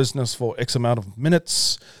talk business for X amount of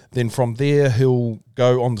minutes. Then from there, he'll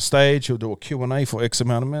go on the stage. He'll do a Q&A for X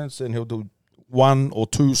amount of minutes. And he'll do 1 or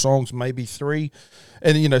 2 songs, maybe 3.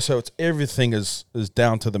 And, you know, so it's everything is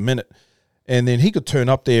down to the minute. And then he could turn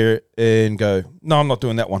up there and go, no, I'm not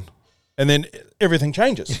doing that one. And then everything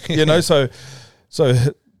changes, you know. So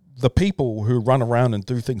the people who run around and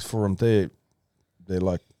do things for him, they're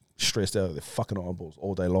like, stressed out of their fucking eyeballs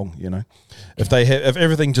all day long, you know. If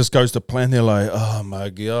everything just goes to plan, they're like, oh my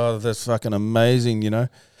god, that's fucking amazing, you know.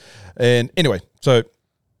 And anyway, so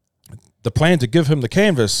the plan to give him the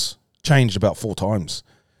canvas changed about 4 times.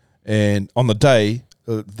 And on the day,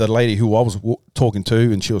 the lady who I was talking to,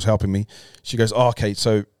 and she was helping me, she goes, oh, okay,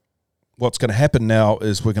 so what's going to happen now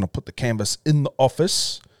is we're going to put the canvas in the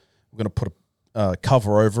office. We're going to put a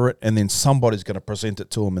cover over it, and then somebody's going to present it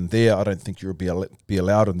to him in there. I don't think you'll be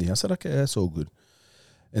allowed in there. I said, okay, that's all good.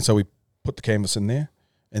 And so we put the canvas in there,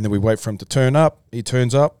 and then we wait for him to turn up. He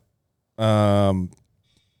turns up, and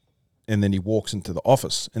then he walks into the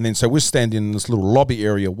office. And then so we're standing in this little lobby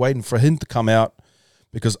area waiting for him to come out,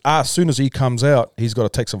 because as soon as he comes out, he's got to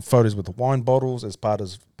take some photos with the wine bottles as part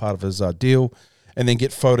of his deal, and then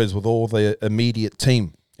get photos with all the immediate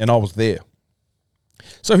team. And I was there.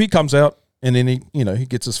 So he comes out, and then he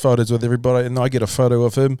gets his photos with everybody, and I get a photo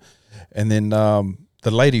of him. And then the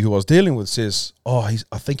lady who I was dealing with says, "Oh,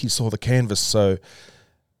 I think he saw the canvas, so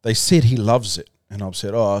they said he loves it." And I've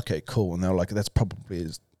said, "Oh, okay, cool." And they're like, "That's probably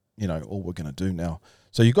all we're gonna do now."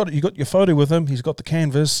 So you got your photo with him. He's got the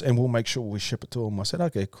canvas, and we'll make sure we ship it to him. I said,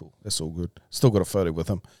 "Okay, cool, that's all good." Still got a photo with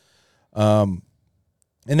him. And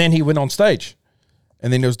then he went on stage,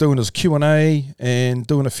 and then he was doing his Q&A and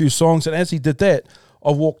doing a few songs. And as he did that,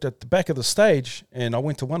 I walked at the back of the stage and I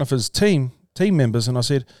went to one of his team members and I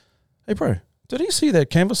said, "Hey, bro, did he see that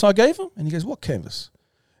canvas I gave him?" And he goes, "What canvas?"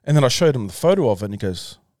 And then I showed him the photo of it and he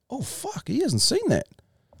goes, "Oh, fuck, he hasn't seen that."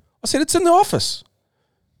 I said, "It's in the office.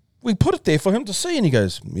 We put it there for him to see." And he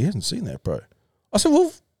goes, "He hasn't seen that, bro." I said,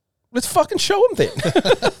 "Well, let's fucking show him then."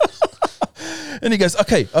 And he goes,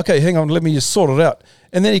 okay, hang on, let me just sort it out.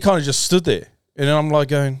 And then he kind of just stood there. And I'm like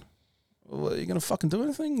going, well, are you going to fucking do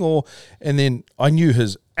anything? And then I knew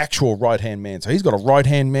his actual right-hand man. So he's got a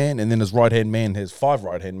right-hand man, and then his right-hand man has 5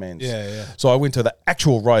 right-hand mans. Yeah. So I went to the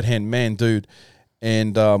actual right-hand man dude,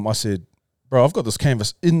 and I said, "Bro, I've got this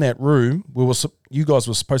canvas in that room. You guys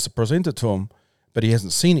were supposed to present it to him, but he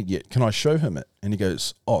hasn't seen it yet. Can I show him it?" And he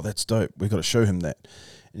goes, "Oh, that's dope. We've got to show him that."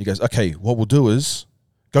 And he goes, "Okay, what we'll do is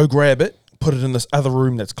go grab it, put it in this other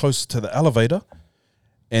room that's closer to the elevator,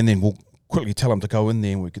 and then we'll quickly tell him to go in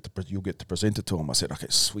there and you'll get to present it to him." I said, "Okay,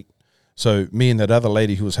 sweet." So me and that other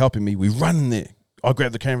lady who was helping me, we run in there. I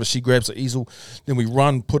grab the canvas, she grabs the easel, then we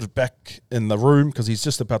run, put it back in the room because he's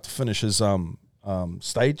just about to finish his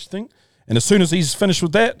stage thing. And as soon as he's finished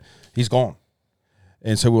with that, he's gone.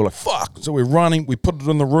 And so we were like, fuck. So we're running, we put it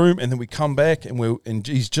in the room, and then we come back and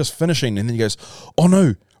he's just finishing. And then he goes, "Oh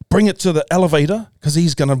no, bring it to the elevator because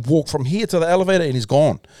he's going to walk from here to the elevator," and he's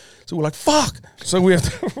gone. So we're like, fuck. So we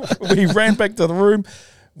ran back to the room.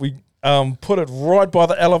 We put it right by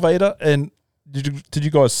the elevator. And did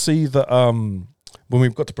you guys see the when we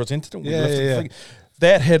got to present it? Yeah.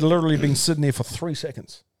 That had literally been sitting there for 3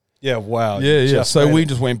 seconds. Yeah, wow. Yeah. So we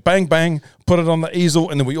just went bang, bang, put it on the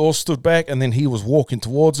easel, and then we all stood back, and then he was walking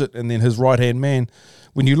towards it, and then his right-hand man,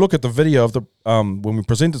 when you look at the video of the when we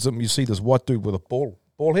presented something, you see this white dude with a ball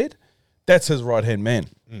head. That's his right-hand man.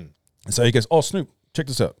 And so he goes, "Oh, Snoop, check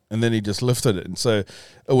this out." And then he just lifted it. And so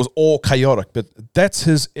it was all chaotic, but that's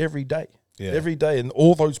his every day. Yeah. Every day. And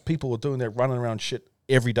all those people are doing that, running around shit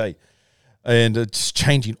every day. And it's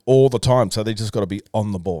changing all the time. So they just got to be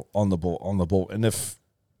on the ball. And if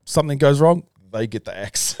something goes wrong, they get the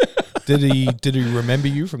axe. Did he remember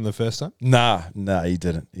you from the first time? Nah, he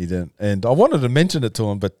didn't. And I wanted to mention it to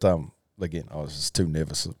him, but again, I was just too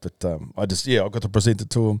nervous. But I got to present it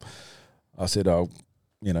to him. I said, "Oh,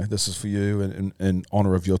 this is for you in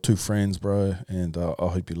honor of your 2 friends, bro, and I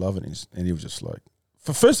hope you love it." And he was just like,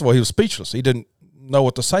 first of all, he was speechless. He didn't know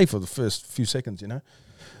what to say for the first few seconds,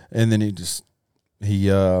 and then he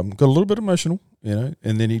got a little bit emotional, and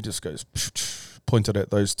then he just goes, pointed at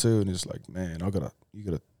those 2, and he's like, "Man, you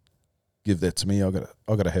gotta give that to me. I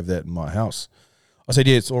gotta have that in my house." I said,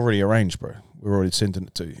 "Yeah, it's already arranged, bro. We're already sending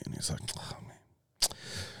it to you." And he's like, "Oh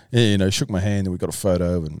man," yeah, shook my hand, and we got a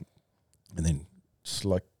photo, and then just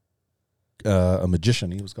like a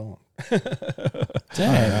magician, he was gone.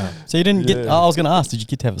 Damn. So you didn't get? I was going to ask, did you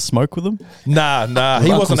get to have a smoke with him? Nah, he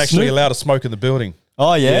Uncle wasn't actually Snoop? allowed to smoke in the building.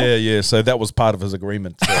 Oh yeah. Yeah. So that was part of his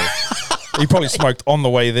agreement. So he probably smoked on the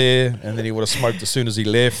way there, and then he would have smoked as soon as he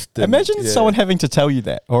left. And, Imagine someone having to tell you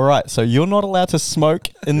that. All right, so you're not allowed to smoke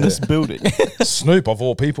in this building. Snoop, of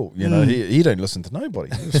all people, he don't listen to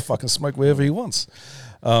nobody. He just fucking smoke wherever he wants.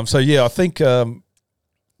 So yeah, I think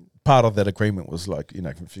part of that agreement was like,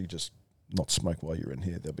 if you just not smoke while you're in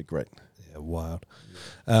here, that'd be great. Yeah, wild.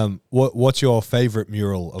 What's your favorite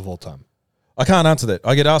mural of all time? I can't answer that.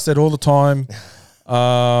 I get asked that all the time.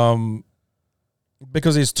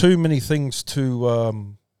 Because there's too many things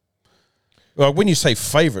to. When you say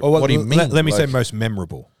favorite, what do you mean? Let me say most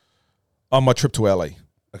memorable. On my trip to LA.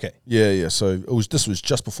 Okay. Yeah. So this was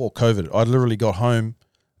just before COVID. I literally got home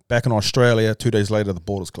back in Australia. 2 days later, the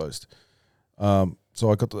borders closed.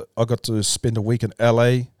 So I got to spend a week in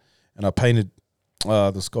LA, and I painted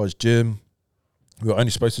this guy's gym. We were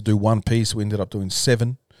only supposed to do 1 piece. We ended up doing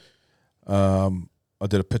 7. I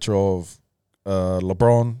did a picture of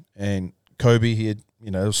LeBron and Kobe. He had,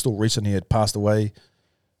 it was still recent. He had passed away.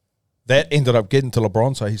 That ended up getting to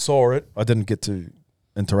LeBron, so he saw it. I didn't get to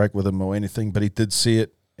interact with him or anything, but he did see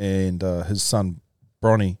it. And his son,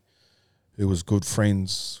 Bronny, who was good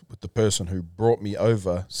friends with the person who brought me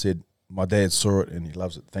over, said, "My dad saw it and he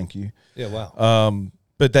loves it. Thank you." Yeah, wow.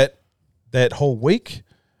 But that whole week,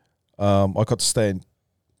 I got to stay in.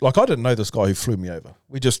 Like, I didn't know this guy who flew me over.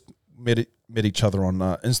 We just met each other on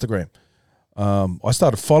Instagram. I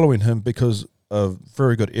started following him because a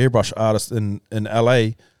very good airbrush artist in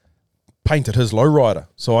LA painted his lowrider.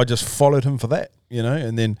 So I just followed him for that,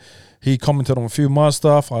 and then he commented on a few of my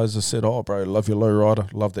stuff. I just said, "Oh, bro, love your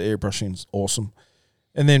lowrider. Love the airbrushing. It's awesome."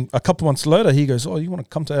 And then a couple months later, he goes, "Oh, you want to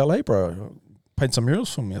come to LA, bro? Paint some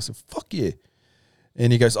murals for me?" I said, "Fuck yeah."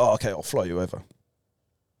 And he goes, "Oh, okay, I'll fly you over."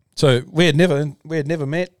 So we had never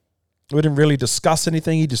met. We didn't really discuss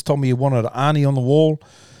anything. He just told me he wanted an Arnie on the wall.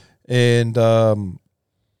 And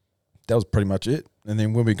that was pretty much it. And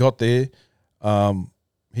then when we got there,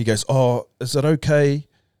 he goes, "Oh, is it okay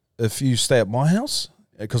if you stay at my house?"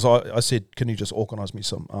 Because I said, "Can you just organise me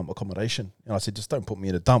some accommodation?" And I said, "Just don't put me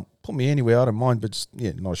in a dump. Put me anywhere, I don't mind, but just,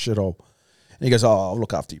 not a shithole." And he goes, "Oh, I'll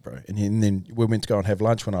look after you, bro." And then we went to go and have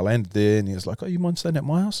lunch when I landed there, and he was like, "Oh, you mind staying at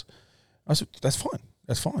my house?" I said, "That's fine.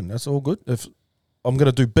 That's fine. That's all good. If I'm going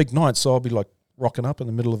to do big nights, so I'll be like rocking up in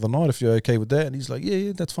the middle of the night if you're okay with that." And he's like,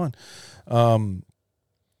 yeah, that's fine.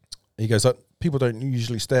 He goes, "People don't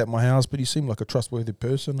usually stay at my house, but you seem like a trustworthy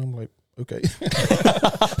person." I'm like, okay.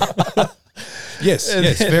 Yes,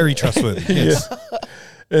 very trustworthy. Yes. Yeah.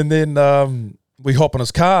 And then we hop in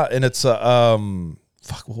his car, and it's a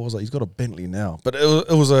what was it? He's got a Bentley now, but it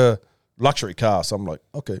was a luxury car. So I'm like,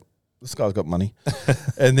 okay, this guy's got money.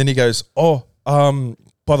 And then he goes, "Oh,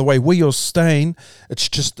 by the way, where you're staying, it's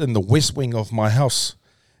just in the west wing of my house."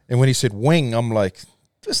 And when he said wing, I'm like,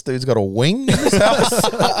 this dude's got a wing in his house.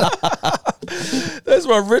 That's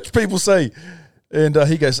what rich people say. And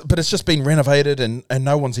he goes, "But it's just been renovated and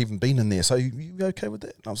no one's even been in there. So you okay with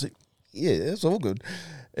that?" And I was like, "Yeah, it's all good."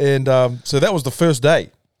 And so that was the first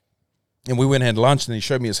day. And we went and had lunch, and he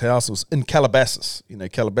showed me his house. It was in Calabasas.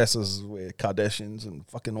 Calabasas is where Kardashians and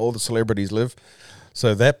fucking all the celebrities live.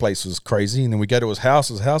 So that place was crazy. And then we go to his house.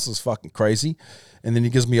 His house is fucking crazy. And then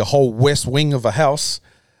he gives me a whole west wing of a house.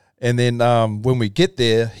 And then when we get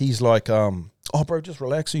there, he's like, "Oh, bro, just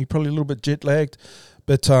relax. You're probably a little bit jet lagged.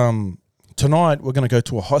 But tonight we're going to go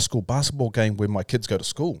to a high school basketball game where my kids go to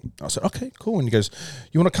school." I said, "Okay, cool." And he goes,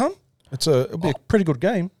 "You want to come? It'll be a pretty good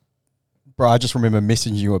game." Bro, I just remember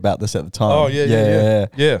messaging you about this at the time. Oh,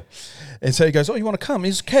 yeah. And so he goes, "Oh, you want to come?"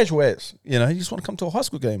 He's casual as, you just want to come to a high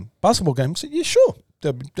school game, basketball game. I said, "Yeah, sure.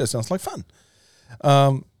 That sounds like fun."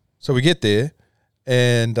 So we get there,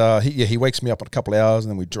 and he wakes me up in a couple of hours,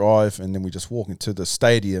 and then we drive, and then we just walk into the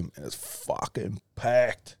stadium, and it's fucking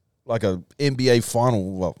packed. Like a NBA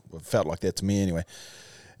final. Well, it felt like that to me anyway.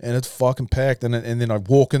 And it's fucking packed. And then I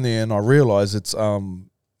walk in there, and I realize it's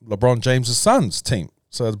LeBron James' son's team.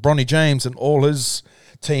 So it's Bronny James and all his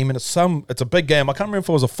team, and it's a big game. I can't remember if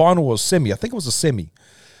it was a final or a semi. I think it was a semi.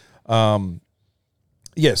 So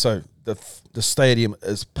the stadium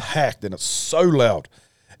is packed, and it's so loud.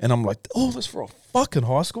 And I'm like, "Oh, this for a fucking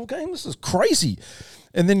high school game? This is crazy."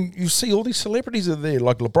 And then you see all these celebrities are there.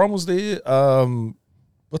 Like LeBron was there.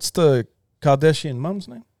 What's the Kardashian mum's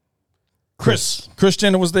name? Kris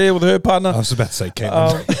Jenner was there with her partner. I was about to say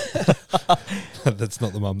Caitlyn. That's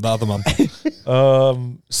not the mum. The other mum.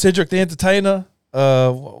 Cedric the Entertainer.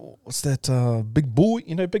 What's that? Big Boy.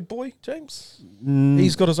 Big Boy, James?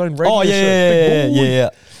 He's got his own radio show. Big Boy. Yeah.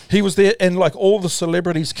 He was there, and like all the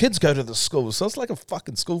celebrities' kids go to the school. So it's like a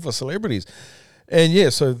fucking school for celebrities.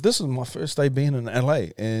 And so this is my first day being in LA.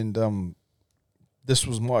 And this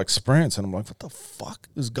was my experience. And I'm like, what the fuck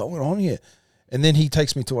is going on here? And then he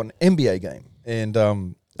takes me to an NBA game and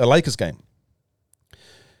a Lakers game.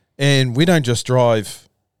 And we don't just drive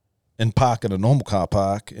and park in a normal car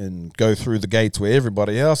park and go through the gates where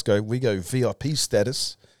everybody else go. We go VIP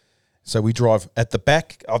status. So we drive at the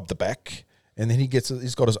back of the back, and then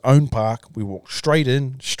he's got his own park. We walk straight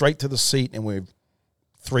in, straight to the seat, and we're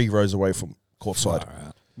 3 rows away from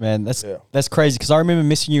courtside. Man, that's crazy, because I remember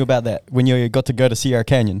messaging you about that when you got to go to Sierra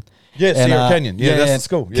Canyon. Yeah, Sierra Canyon. Yeah, that's the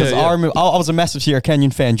school. Because I remember I was a massive Sierra Canyon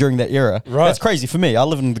fan during that era. Right. That's crazy for me. I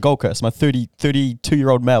live in the Gold Coast. I'm a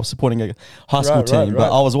 32-year-old male supporting a high school team.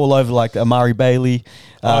 But I was all over like Amari Bailey,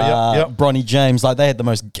 Bronny James. Like they had the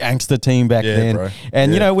most gangster team back then. Bro.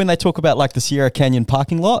 And you know when they talk about like the Sierra Canyon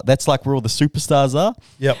parking lot, that's like where all the superstars are.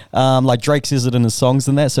 Yep. Like Drake says it in his songs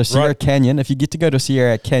and that. So Sierra Canyon, if you get to go to a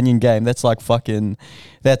Sierra Canyon game, that's like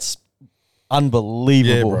that's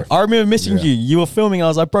unbelievable. Yeah, I remember messaging you. You were filming. I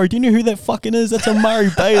was like, "Bro, do you know who that fucking is? That's Amari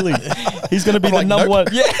Bailey. He's going to be the number one.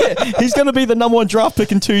 Yeah, he's going to be the number 1 draft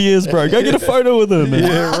pick in 2 years, bro. Go get a photo with him."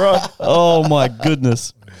 Yeah, right. Oh my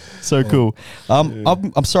goodness, so cool.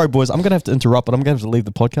 I'm sorry, boys. I'm going to have to interrupt, but I'm going to have to leave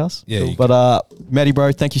the podcast. Yeah, cool. But Matty,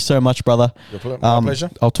 bro, thank you so much, brother. My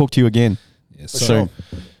pleasure. I'll talk to you again soon.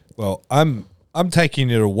 Well, I'm taking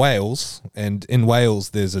you to Wales, and in Wales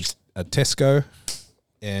there's a Tesco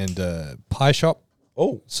and a pie shop.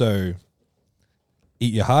 Oh. So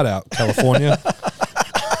eat your heart out, California.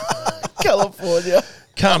 California.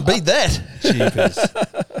 Can't beat that. Jeepers.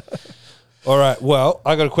 All right. Well,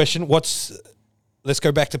 I got a question. Let's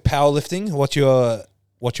go back to powerlifting. What's your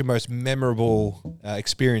most memorable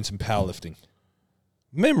experience in powerlifting?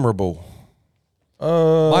 Memorable.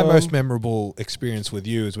 My most memorable experience with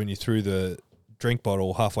you is when you threw the drink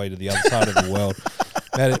bottle halfway to the other side of the world.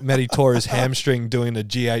 Matty tore his hamstring doing a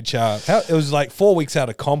GHR. It was like 4 weeks out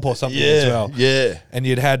of comp or something as well. Yeah. And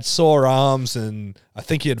you'd had sore arms, and I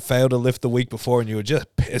think you had failed to lift the week before, and you were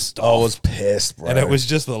just pissed off. I was pissed, bro. And it was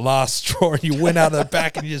just the last straw, and you went out of the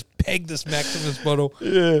back and you just pegged this Maximus bottle.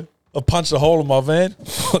 Yeah. I punched a hole in my van.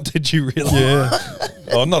 What did you really? Yeah.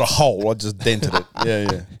 Oh, not a hole. I just dented it.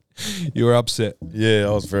 Yeah. You were upset. Yeah,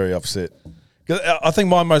 I was very upset. 'Cause I think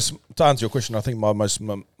to answer your question, I think my most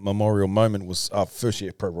memorial moment was our first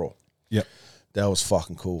year pro raw. Yep. That was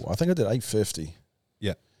fucking cool. I think I did 850.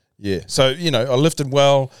 Yeah. Yeah. So, I lifted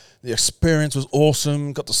well. The experience was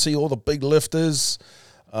awesome. Got to see all the big lifters.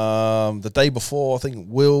 The day before, I think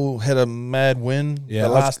Will had a mad win. Yeah, The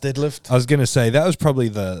last deadlift. I was going to say, that was probably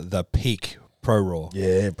the peak pro raw.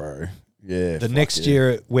 Yeah, bro. Yeah. The next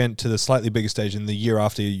year it went to the slightly bigger stage, and the year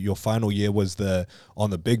after your final year was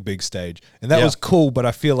on the big stage. And that was cool, but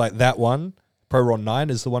I feel like that one, Pro Raw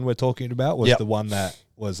 9 is the one we're talking about, was the one that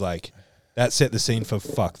was like, that set the scene for,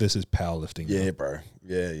 this is powerlifting. Yeah, bro.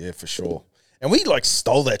 Yeah, for sure. And we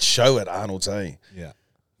stole that show at Arnold's, eh? Yeah.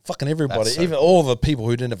 Fucking everybody, That's so even all the people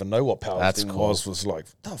who didn't even know what That's powerlifting cool. was like,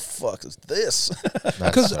 the fuck is this? That's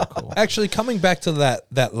Because so cool. actually, coming back to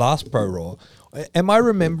that last Pro Raw, am I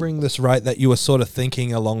remembering this right, that you were sort of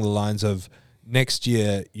thinking along the lines of next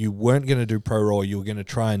year you weren't going to do Pro Raw, you were going to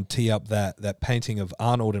try and tee up that painting of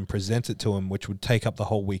Arnold and present it to him, which would take up the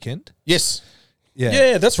whole weekend? Yes. Yeah.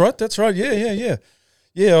 Yeah, that's right. Yeah.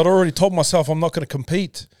 Yeah, I'd already told myself I'm not going to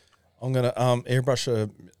compete. I'm going to airbrush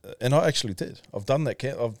and I actually did. I've done that.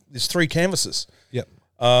 There's 3 canvases. Yep.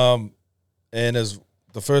 And as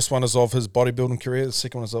the first one is of his bodybuilding career, the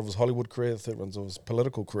second one is of his Hollywood career, the third one's of his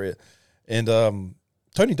political career. And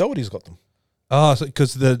Tony Doherty's got them. Oh,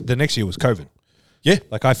 because the next year was COVID. Yeah.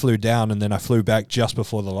 Like I flew down and then I flew back just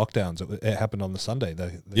before the lockdowns. It happened on the Sunday.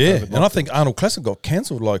 The Yeah, COVID and I think Arnold Classic got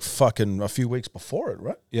cancelled fucking a few weeks before it,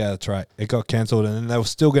 right? Yeah, that's right. It got cancelled, and then they were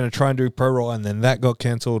still going to try and do Pro Raw, and then that got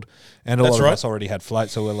cancelled. And a lot of us already had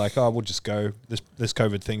flights, so we're like, oh, we'll just go. This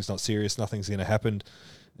COVID thing's not serious. Nothing's going to happen.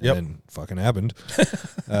 And then fucking happened.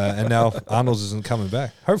 And now Arnold's isn't coming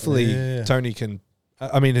back. Hopefully Tony can...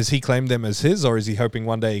 I mean, has he claimed them as his, or is he hoping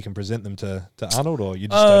one day he can present them to Arnold, or you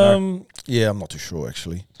just don't know? Yeah, I'm not too sure,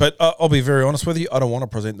 actually. But I'll be very honest with you. I don't want to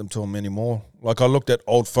present them to him anymore. I looked at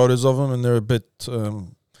old photos of him, and they're a bit...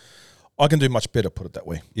 I can do much better, put it that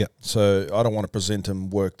way. Yeah. So I don't want to present him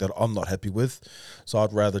work that I'm not happy with. So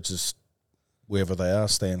I'd rather just, wherever they are,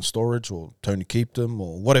 stay in storage, or Tony keep them,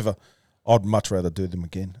 or whatever. I'd much rather do them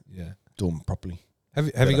again. Yeah. Do them properly. Have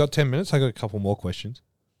you got 10 minutes? I got a couple more questions.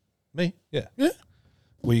 Me? Yeah. Yeah.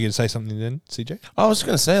 Were you going to say something then, CJ? I was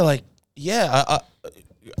going to say,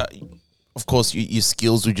 of course, your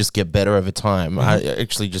skills will just get better over time. I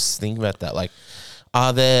actually just think about that.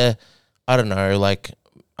 Are there, I don't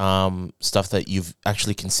know, stuff that you've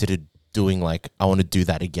actually considered doing? I want to do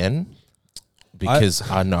that again because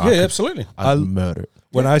I know. Yeah, absolutely. I'd murder it.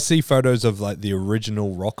 When I see photos of the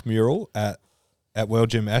original rock mural at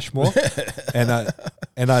World Gym Ashmore, and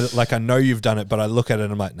I know you've done it, but I look at it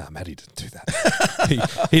and I'm like, nah, Matty didn't do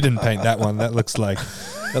that. he didn't paint that one. That looks like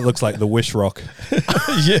the Wish Rock.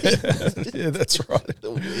 Yeah, that's right.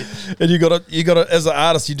 And you gotta, as an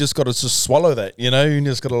artist, you just gotta just swallow that. You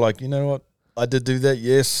just gotta you know what, I did do that,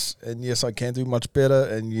 yes, and yes, I can do much better,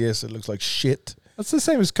 and yes, it looks like shit. That's the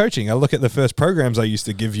same as coaching. I look at the first programs I used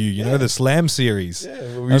to give you, you know, the Slam series.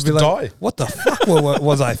 Yeah, we used to die. What the fuck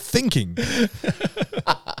was I thinking?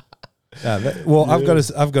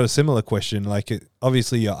 I've got a similar question.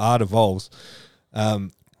 Obviously, your art evolves.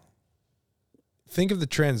 Think of the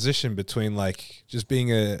transition between just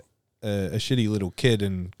being a shitty little kid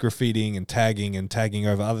and graffitiing and tagging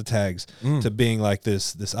over other tags to being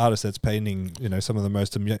this artist that's painting, some of the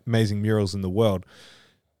most amazing murals in the world.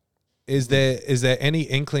 Is there any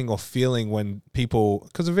inkling or feeling when people,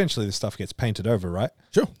 because eventually the stuff gets painted over, right?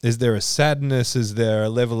 Sure. Is there a sadness? Is there a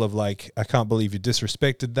level of I can't believe you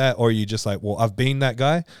disrespected that? Or are you just well, I've been that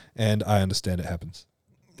guy and I understand it happens?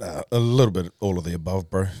 A little bit all of the above,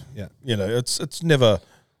 bro. Yeah. It's never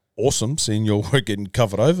awesome seeing your work getting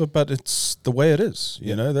covered over, but it's the way it is.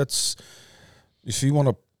 That's, if you want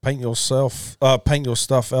to paint your stuff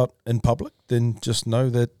out in public, then just know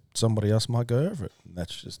that somebody else might go over it. And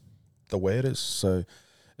that's just the way it is. So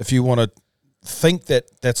if you want to think that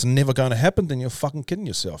that's never going to happen, then you're fucking kidding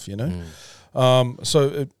yourself, So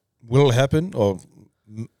it will happen, or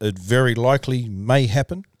it very likely may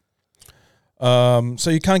happen. So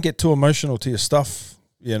you can't get too emotional to your stuff.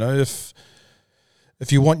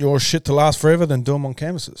 If you want your shit to last forever, then do them on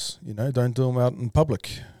canvases. Don't do them out in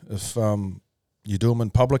public. If you do them in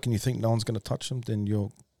public and you think no one's going to touch them, then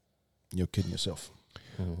you're kidding yourself.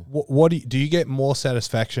 What do you get more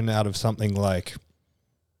satisfaction out of something like,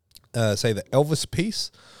 say, the Elvis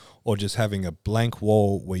piece, or just having a blank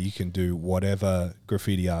wall where you can do whatever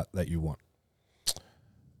graffiti art that you want?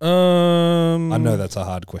 I know that's a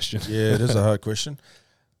hard question. Yeah, it is a hard question.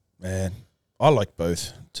 Man, I like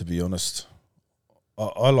both, to be honest.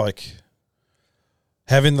 I like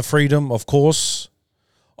having the freedom, of course.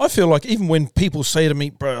 I feel like even when people say to me,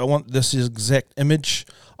 bro, I want this exact image,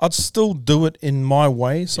 I'd still do it in my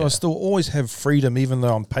way. So I still always have freedom, even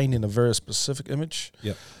though I'm painting a very specific image.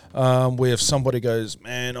 Yep. Where if somebody goes,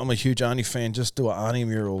 man, I'm a huge Arnie fan, just do an Arnie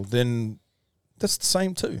mural, then that's the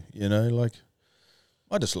same too, you know? Like,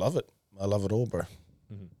 I just love it. I love it all, bro.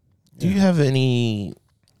 Mm-hmm. Do you have any,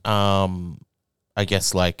 I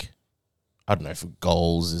guess, like, I don't know if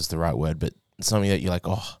goals is the right word, but something that you're like,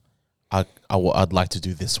 oh, I'd like to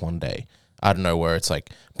do this one day. I don't know, where it's like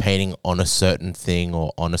painting on a certain thing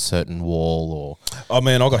or on a certain wall or... Oh,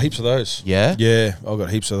 man, I got heaps of those. Yeah? Yeah, I got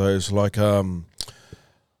heaps of those. Like I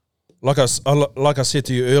said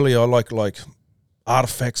to you earlier, I like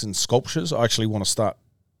artifacts and sculptures. I actually want to start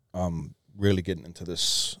really getting into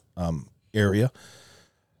this area.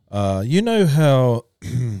 You know how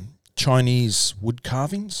Chinese wood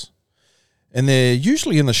carvings? And they're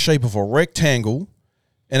usually in the shape of a rectangle,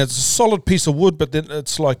 and it's a solid piece of wood, but then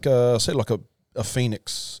it's like, say, like a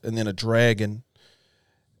phoenix and then a dragon,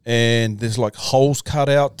 and there's like holes cut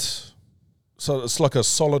out. So it's like a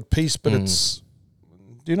solid piece, but it's...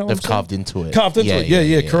 Do you know what They've carved into it. Carved into it,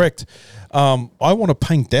 yeah, correct. I want to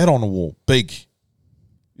paint that on a wall, big.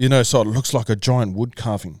 You know, so it looks like a giant wood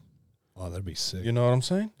carving. Oh, that'd be sick. You know what I'm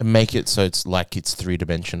saying? And make it so it's like it's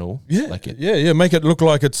 3-dimensional. Yeah, like it. yeah. Make it look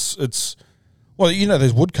like it's. Well, you know,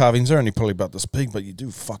 those wood carvings, they're only probably about this big, but you do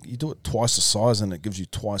it twice the size, and it gives you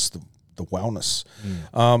twice the wellness.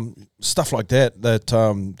 Stuff like that.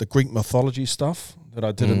 The Greek mythology stuff that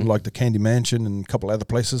I did in like the Candy Mansion and a couple other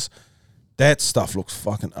places. That stuff looks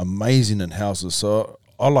fucking amazing in houses. So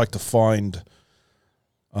I like to find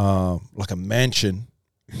like a mansion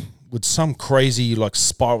with some crazy like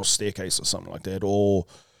spiral staircase or something like that, or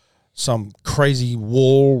some crazy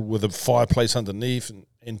wall with a fireplace underneath,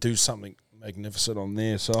 and do something magnificent on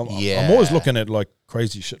there. So I'm always looking at like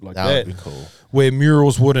crazy shit like that. That would be cool. Where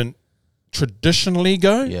murals wouldn't traditionally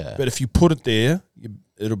go. Yeah. But if you put it there,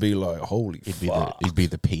 it'll be like, holy fuck. It'd be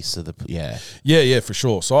the piece of the... Yeah, for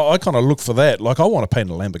sure. So I kind of look for that. Like, I want to paint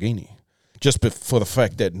a Lamborghini just for the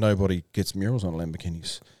fact that nobody gets murals on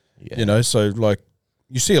Lamborghinis. Yeah. You know, so like,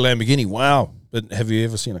 you see a Lamborghini, wow. But have you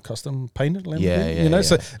ever seen a custom painted Lamborghini? Yeah, you know,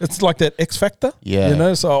 so it's like that X factor. Yeah. You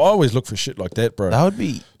know, so I always look for shit like that, bro. That would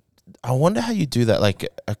be... I wonder how you do that. Like,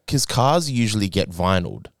 because cars usually get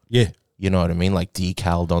vinyled. Yeah. You know what I mean? Like,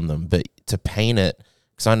 decaled on them. But to paint it...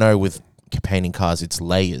 Because I know with painting cars, it's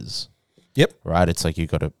layers. Yep. Right? It's like you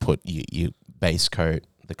got to put your base coat,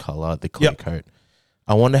 the color, the clear coat.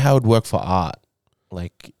 I wonder how it would work for art.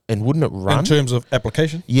 Like, and wouldn't it run? In terms of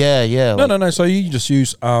application? Yeah. No. So you just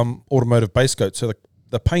use automotive base coat. So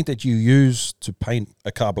the paint that you use to paint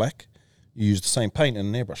a car black, you use the same paint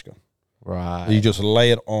in an airbrush gun. Right. You just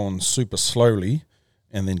lay it on super slowly,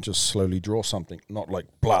 and then just slowly draw something, not like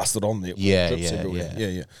blast it on there.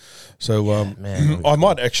 Yeah. So man, I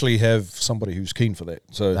might actually have somebody who's keen for that.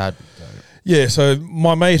 So yeah. So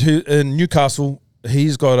my mate who in Newcastle,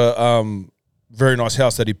 he's got a very nice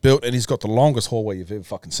house that he built, and he's got the longest hallway you've ever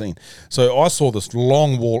fucking seen. So I saw this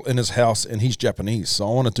long wall in his house, and he's Japanese, so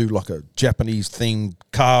I want to do like a Japanese themed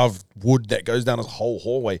carved wood that goes down his whole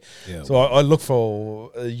hallway. Yeah, so I look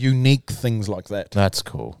for unique things like that. That's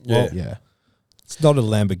cool. Yeah. Yeah. It's not a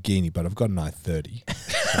Lamborghini, but I've got an i30.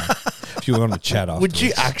 So if you want to chat afterwards. Would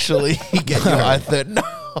you actually get your i30?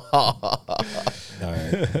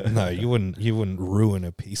 No, you wouldn't ruin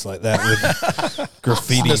a piece like that with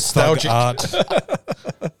graffiti thug art.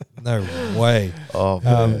 No way. Oh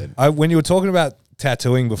man. When you were talking about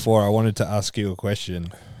tattooing before, I wanted to ask you a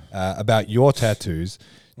question about your tattoos.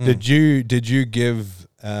 Did you give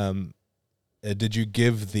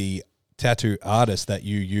the tattoo artist that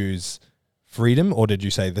you use freedom, or did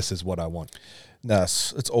you say this is what I want? No,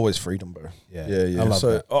 it's always freedom, bro. Yeah. I love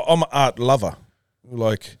that. I'm an art lover.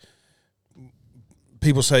 Like,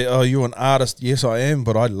 people say, oh, you're an artist. Yes, I am,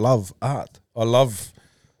 but I love art. I love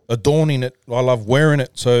adorning it. I love wearing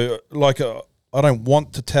it. So, like, I don't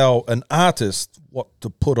want to tell an artist what to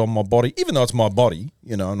put on my body, even though it's my body,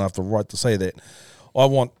 you know, and I have the right to say that. I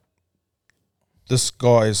want this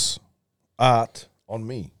guy's art on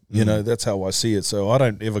me. You know, that's how I see it. So I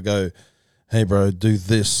don't ever go, hey, bro, do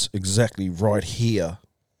this exactly right here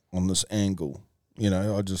on this angle. You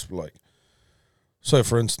know, I just like, So,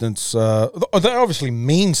 for instance, they obviously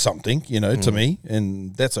mean something, to me,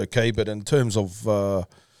 and that's okay. But in terms of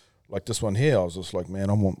like this one here, I was just like,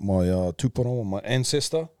 man, I want my tupuna, I want my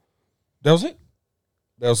ancestor. That was it.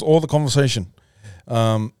 That was all the conversation.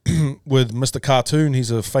 With Mr. Cartoon,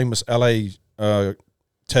 he's a famous LA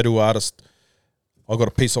tattoo artist. I got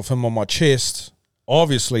a piece of him on my chest.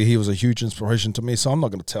 Obviously, he was a huge inspiration to me, so I'm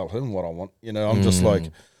not going to tell him what I want. I'm just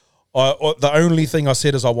like... the only thing I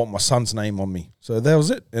said is I want my son's name on me. So that was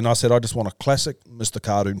it. And I said, I just want a classic Mr.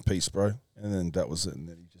 Cartoon piece, bro. And then that was it. And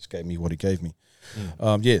then he just gave me what he gave me.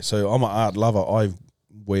 So I'm an art lover. I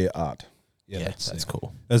wear art. Yeah, that's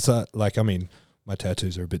cool. It's my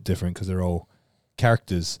tattoos are a bit different because they're all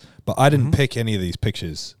characters. But I didn't pick any of these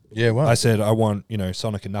pictures. Yeah, well. I said, I want,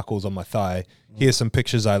 Sonic and Knuckles on my thigh. Here's some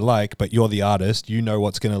pictures I like, but you're the artist. You know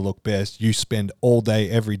what's going to look best. You spend all day,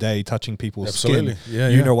 every day touching people's skin. Yeah,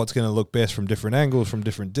 you know what's going to look best from different angles, from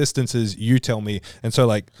different distances. You tell me. And so,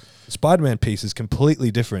 like, the Spider-Man piece is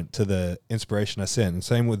completely different to the inspiration I sent. And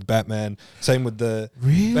same with Batman. Same with the...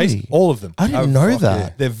 Really? All of them. I didn't know that.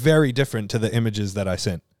 Yeah. They're very different to the images that I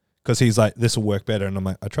sent. Because he's like, this will work better. And I'm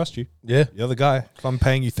like, I trust you. Yeah. You're the guy. If I'm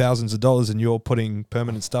paying you thousands of dollars and you're putting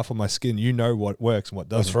permanent stuff on my skin, you know what works and what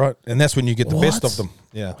doesn't. That's right. And that's when you get the best of them.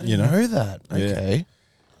 Yeah. I didn't know that. Yeah. Okay.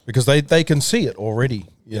 Because they can see it already.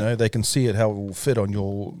 They can see it how it will fit on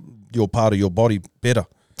your part of your body better.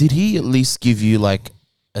 Did he at least give you like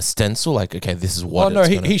a stencil? Like, okay, this is what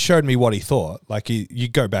he showed me what he thought. Like, you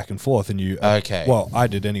go back and forth and you... Okay. Well, I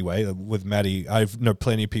did anyway with Matty. I've know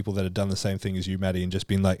plenty of people that have done the same thing as you, Matty, and just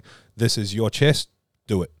been like, this is your chest,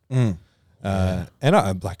 do it. And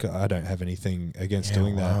I don't have anything against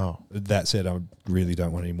doing that. That said, I really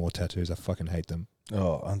don't want any more tattoos. I fucking hate them.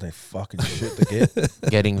 Oh, aren't they fucking shit to get?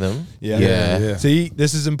 Getting them? Yeah. See,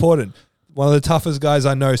 this is important. One of the toughest guys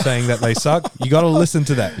I know saying that they suck. You got to listen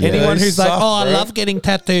to that. Anyone who's like, I love getting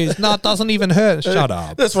tattoos. No, it doesn't even hurt. Shut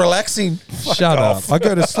up. That's relaxing. Shut up. I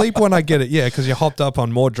go to sleep when I get it. Yeah, because you hopped up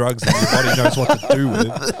on more drugs than your body knows what to do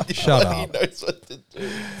with. Shut up. Knows what to do.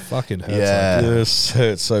 Fucking hurts. Yeah. Yes,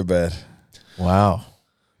 hurts so bad. Wow.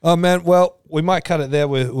 Oh, man. Well, we might cut it there.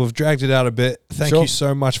 We've dragged it out a bit. Thank you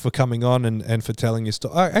so much for coming on and for telling your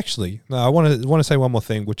story. Actually, no, I want to say one more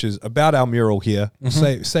thing, which is about our mural here.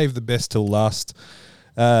 Save the best till last.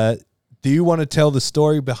 Do you want to tell the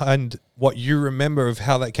story behind what you remember of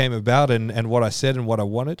how that came about and what I said and what I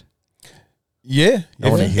wanted? Yeah.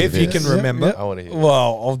 If you can remember. I want to hear.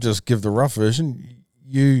 Well, I'll just give the rough version.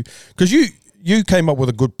 Because you came up with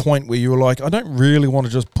a good point where you were like, I don't really want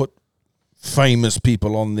to just put famous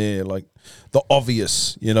people on there, like the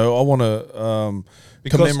obvious, I want to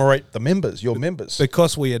commemorate the members, your members.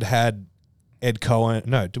 Because we had Ed Cohen.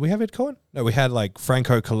 No, did we have Ed Cohen? No, we had like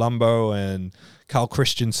Franco Colombo and Carl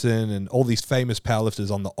Christensen and all these famous powerlifters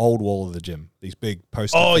on the old wall of the gym, these big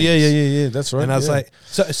posters. Oh, yeah, that's right. And I was like,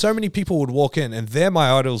 so many people would walk in and they're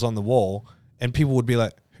my idols on the wall and people would be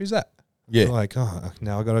like, who's that? Yeah. I'm like,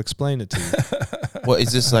 now I got to explain it to you. Well,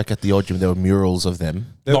 is this like at the old gym? There were murals of them.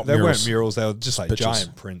 They weren't murals. They were just like pictures.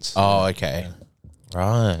 giant prints. Oh, okay. Yeah.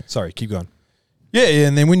 Right. Sorry, keep going. Yeah.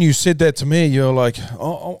 And then when you said that to me, you're like, I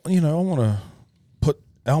want to put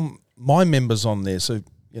my members on there so,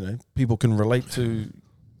 people can relate to,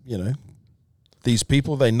 these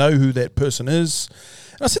people. They know who that person is.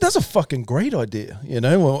 And I said, that's a fucking great idea.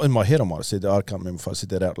 Well, in my head, I might have said that. I can't remember if I said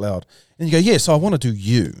that out loud. And you go, yes, I want to do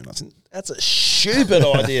you. And I said, that's a stupid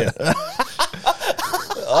idea.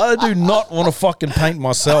 I do not want to fucking paint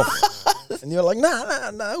myself. And you're like, nah,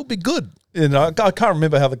 it'll be good. I can't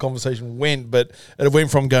remember how the conversation went, but it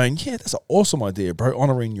went from going, yeah, that's an awesome idea, bro.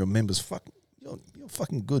 Honoring your members. You're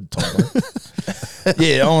fucking good, Tom.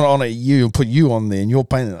 Yeah, I want to honor you and put you on there and you're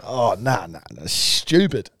painting it. Oh, nah,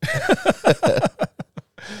 stupid.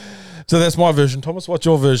 So that's my version. Thomas, what's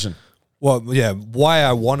your version? Well, yeah, why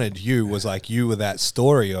I wanted you was like you were that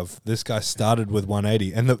story of this guy started with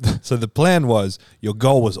 180. And so the plan was your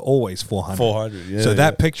goal was always 400. 400, yeah. So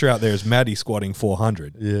that picture out there is Matty squatting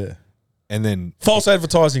 400. Yeah. And then... False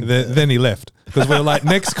advertising. Then he left. Because we were like,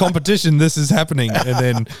 next competition, this is happening. And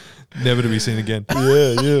then never to be seen again.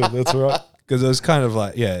 Yeah, that's right. Because it was kind of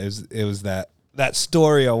like, yeah, it was that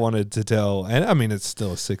story I wanted to tell. And I mean, it's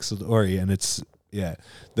still a sick story. And it's, yeah.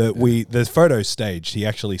 The photo staged, he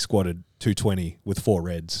actually squatted 220 with 4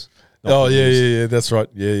 reds. Oh, yeah, that's right.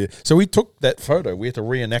 Yeah. So we took that photo. We had to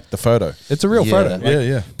reenact the photo. It's a real photo. Like,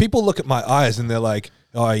 yeah. People look at my eyes and they're like,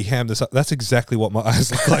 oh, he hammed this up. That's exactly what my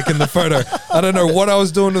eyes look like in the photo. I don't know what I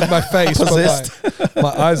was doing with my face, but my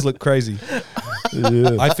eyes look crazy.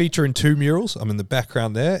 Yeah. I feature in 2 murals. I'm in the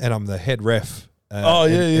background there, and I'm the head ref.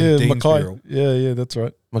 In Dean's mural. Yeah, that's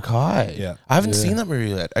right. Mackay. Yeah. I haven't seen that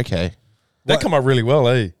movie yet. Okay. That come out really well,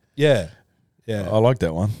 eh? Yeah. Yeah. I like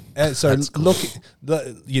that one. And so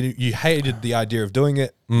you hated the idea of doing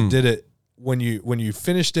it. You did it. When you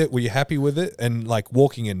finished it, were you happy with it? And like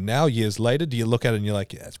walking in now, years later, do you look at it and you're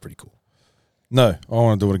like, yeah, it's pretty cool? No, I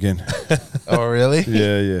want to do it again. Oh, really?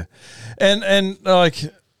 Yeah. And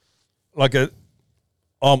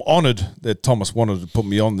I'm honoured that Thomas wanted to put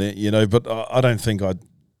me on there, you know, but I don't think I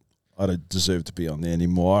don't deserve to be on there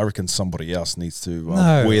anymore. I reckon somebody else needs to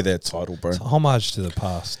wear that title, bro. It's a homage to the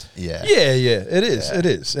past. Yeah. Yeah, it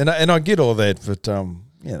is. And I get all that, but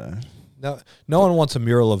you know. No one wants a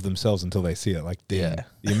mural of themselves until they see it. Like Dean, Yeah.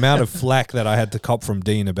 the amount of flack that I had to cop from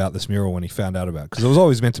Dean about this mural when he found out about it, because it was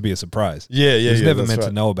always meant to be a surprise. Yeah, he was never that's meant to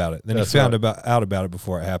right. know about it. Then That's he found right. out about it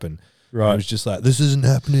before it happened. Right. And he was just like, "This isn't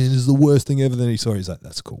happening. This is the worst thing ever." Then he saw it. He's like,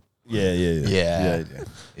 "That's cool." Yeah. Yeah.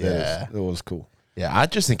 That was cool. Yeah, I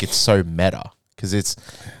just think it's so meta because it's.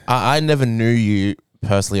 I never knew you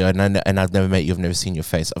personally, and I've never met you. I've never seen your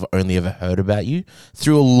face. I've only ever heard about you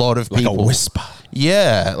through a lot of Like people. a whisper.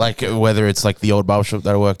 Yeah, like whether it's like the old barbershop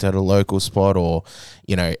that I worked at a local spot, or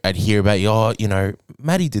you know, I'd hear about you. Oh, you know,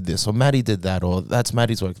 Matty did this, or Matty did that, or that's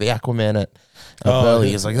Matty's work. The Aquaman at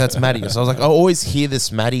Burley is like that's Matty. So I was like, I always hear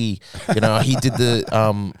this Matty. You know, he did the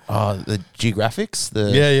geographics,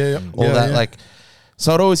 all that like.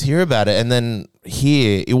 So I'd always hear about it, and then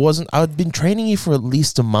here it wasn't. I'd been training you for at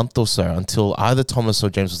least a month or so until either Thomas or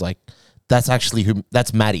James was like, "That's actually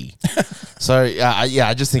that's Matty." So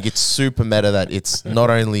I just think it's super meta that it's not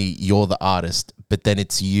only you're the artist, but then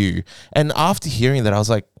it's you. And after hearing that, I was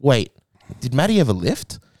like, "Wait, did Matty ever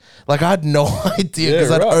lift?" Like I had no idea because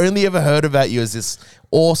I'd only ever heard about you as this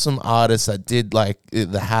awesome artist that did like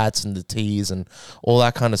the hats and the tees and all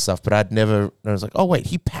that kind of stuff. But I'd never. I was like, "Oh wait,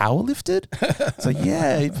 he powerlifted?" It's like,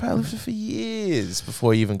 yeah, he powerlifted for years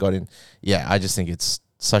before he even got in. Yeah, I just think it's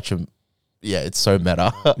such a. Yeah, it's so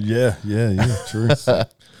meta. Yeah, true.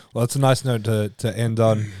 Well, it's a nice note to end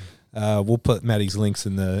on. We'll put Matty's links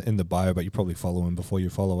in the bio, but you probably follow him before you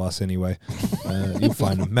follow us anyway. You'll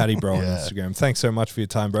find him, MattyBro on Instagram. Thanks so much for your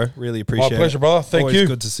time, bro. Really appreciate it. My pleasure, brother. Thank Always you.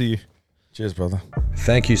 good to see you. Cheers, brother.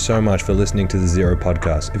 Thank you so much for listening to the Zero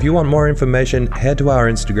Podcast. If you want more information, head to our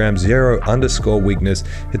Instagram,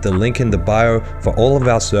 @zero_weakness. Hit the link in the bio for all of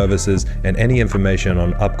our services and any information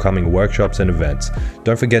on upcoming workshops and events.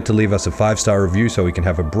 Don't forget to leave us a 5-star review so we can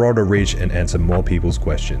have a broader reach and answer more people's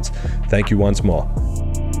questions. Thank you once more.